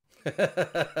think.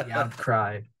 The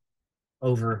outcry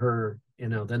over her, you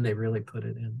know, then they really put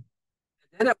it in. And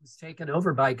then it was taken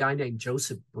over by a guy named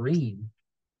Joseph Breen,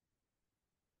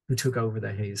 who took over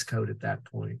the Hays Code at that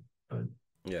point. But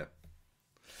yeah.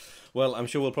 Well, I'm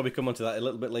sure we'll probably come onto that a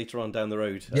little bit later on down the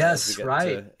road. Yes,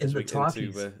 right. As we get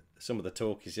into some of the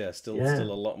talkies, still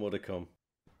a lot more to come.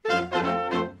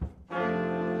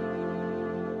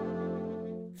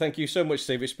 Thank you so much,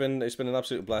 Steve. It's been an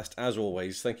absolute blast as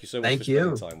always. Thank you so much for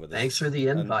spending time with us. Thanks for the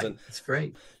invite. It's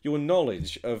great. Your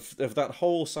knowledge of that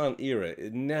whole silent era,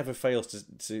 it never fails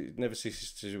to never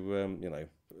ceases to you know,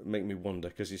 make me wonder,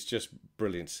 because it's just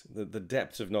brilliant. The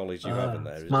depth of knowledge you have in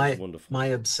there is wonderful. My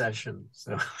obsession.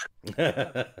 So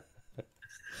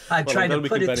I try to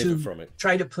put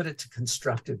it to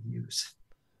constructive use.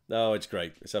 No, it's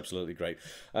great. It's absolutely great.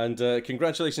 And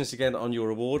congratulations again on your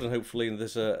award, and hopefully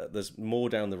there's more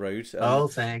down the road.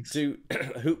 Thanks.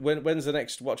 When's the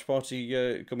next watch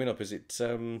party coming up? Is it?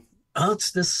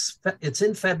 It's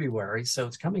in February, so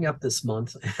it's coming up this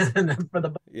month. And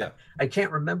I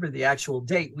can't remember the actual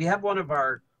date. We have one of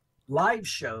our live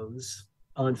shows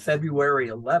on February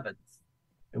 11th,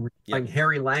 and we're playing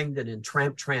Harry Langdon in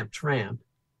Tramp, Tramp, Tramp.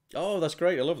 Oh, that's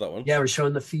great. I love that one. Yeah, we're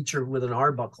showing the feature with an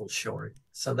Arbuckle short.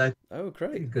 So that's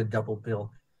great. A good double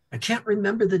bill. I can't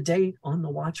remember the date on the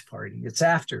watch party. It's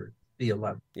after the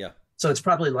 11th. Yeah. So it's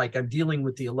probably like I'm dealing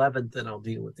with the 11th and I'll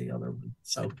deal with the other one.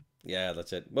 So yeah,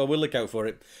 that's it. Well, we'll look out for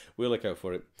it.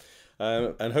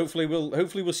 And hopefully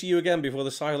we'll see you again before the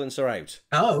silents are out.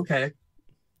 Oh, okay.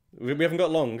 We haven't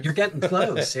got long. You're getting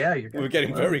close. Yeah, we're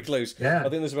getting very close. Yeah, I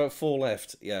think there's about 4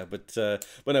 left. Yeah, but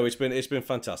no, it's been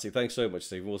fantastic. Thanks so much,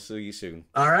 Steve. We'll see you soon.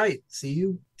 All right, see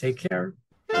you. Take care.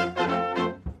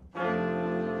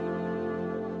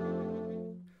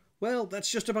 Well,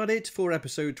 that's just about it for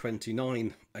episode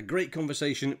 29. A great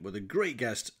conversation with a great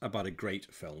guest about a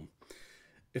great film.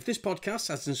 If this podcast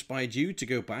has inspired you to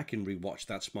go back and rewatch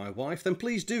That's My Wife, then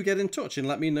please do get in touch and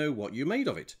let me know what you made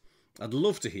of it. I'd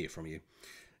love to hear from you.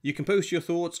 You can post your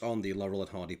thoughts on the Laurel and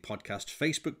Hardy Podcast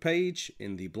Facebook page,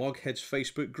 in the Blogheads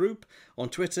Facebook group, on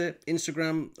Twitter,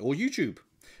 Instagram, or YouTube.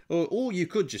 Or you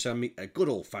could just send me a good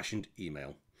old-fashioned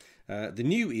email. The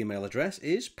new email address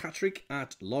is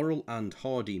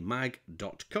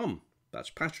patrick@laurelandhardymag.com.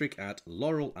 That's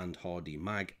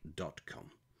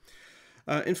patrick@laurelandhardymag.com.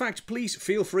 In fact, please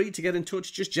feel free to get in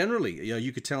touch just generally.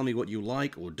 You could tell me what you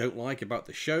like or don't like about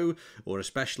the show, or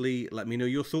especially let me know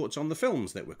your thoughts on the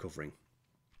films that we're covering.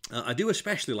 I do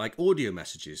especially like audio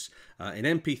messages in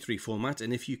MP3 format,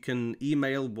 and if you can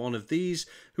email one of these,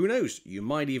 who knows, you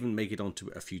might even make it onto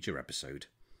a future episode.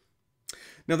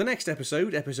 Now, the next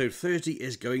episode, episode 30,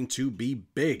 is going to be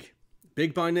big.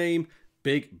 Big by name,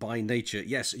 big by nature.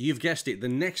 Yes, you've guessed it. The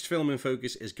next film in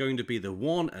focus is going to be the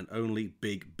one and only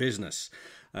Big Business.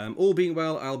 All being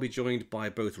well, I'll be joined by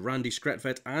both Randy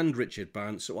Skretvet and Richard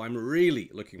Ban, so I'm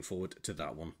really looking forward to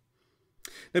that one.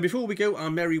 Now, before we go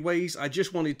our merry ways, I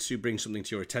just wanted to bring something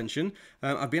to your attention.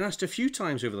 I've been asked a few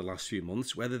times over the last few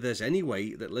months whether there's any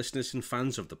way that listeners and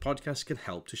fans of the podcast can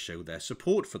help to show their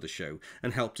support for the show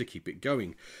and help to keep it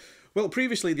going. Well,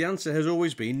 previously the answer has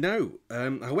always been no.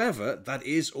 However, that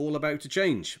is all about to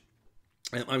change.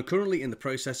 I'm currently in the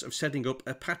process of setting up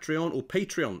a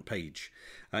Patreon page.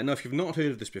 Now, if you've not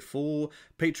heard of this before,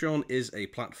 Patreon is a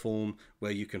platform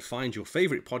where you can find your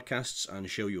favourite podcasts and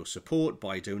show your support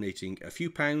by donating a few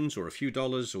pounds or a few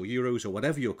dollars or euros or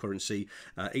whatever your currency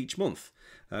each month.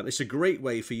 It's a great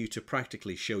way for you to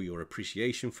practically show your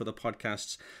appreciation for the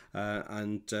podcasts,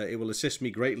 and it will assist me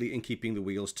greatly in keeping the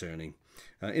wheels turning.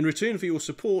 In return for your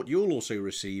support, you'll also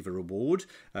receive a reward.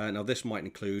 Now, this might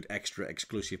include extra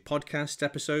exclusive podcast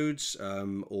episodes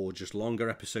or just longer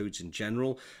episodes in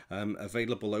general,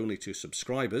 available only to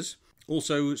subscribers.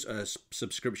 Also,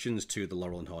 subscriptions to the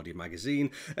Laurel and Hardy magazine.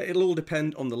 It'll all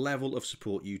depend on the level of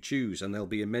support you choose, and there'll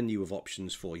be a menu of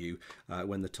options for you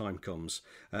when the time comes.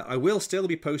 I will still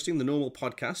be posting the normal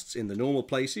podcasts in the normal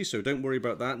places, so don't worry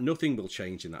about that. Nothing will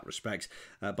change in that respect,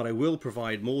 but I will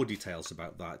provide more details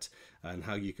about that and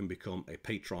how you can become a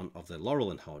patron of the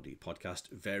Laurel and Hardy podcast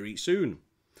very soon.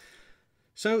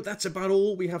 So that's about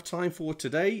all we have time for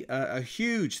today. A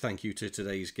huge thank you to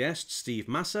today's guest, Steve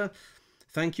Massa.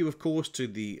 Thank you, of course, to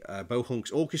the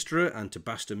Bohunks Orchestra and to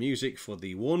Basta Music for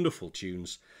the wonderful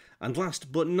tunes. And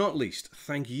last but not least,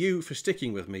 thank you for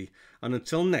sticking with me. And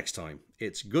until next time,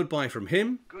 it's goodbye from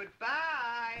him.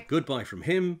 Goodbye. Goodbye from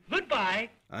him. Goodbye.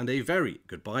 And a very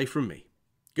goodbye from me.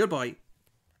 Goodbye.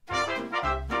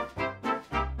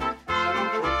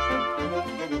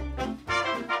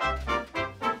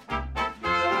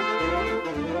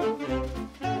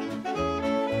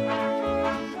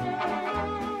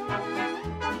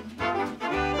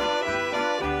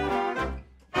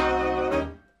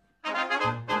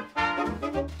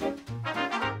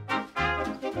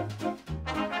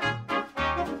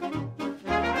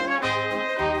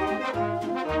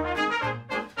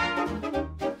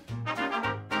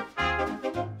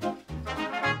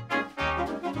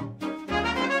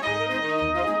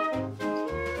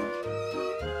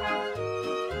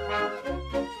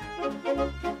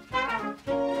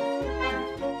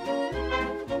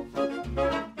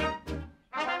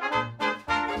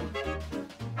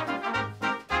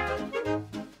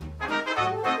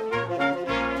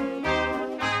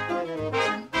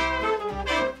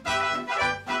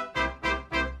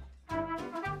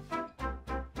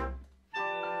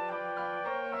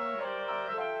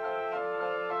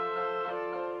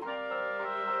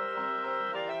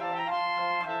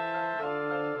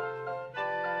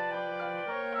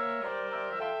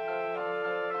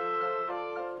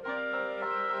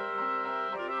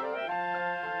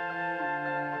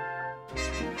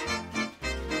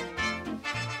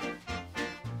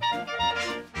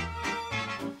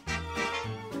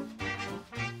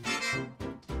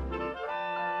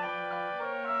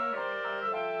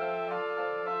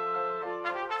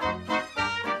 Thank you.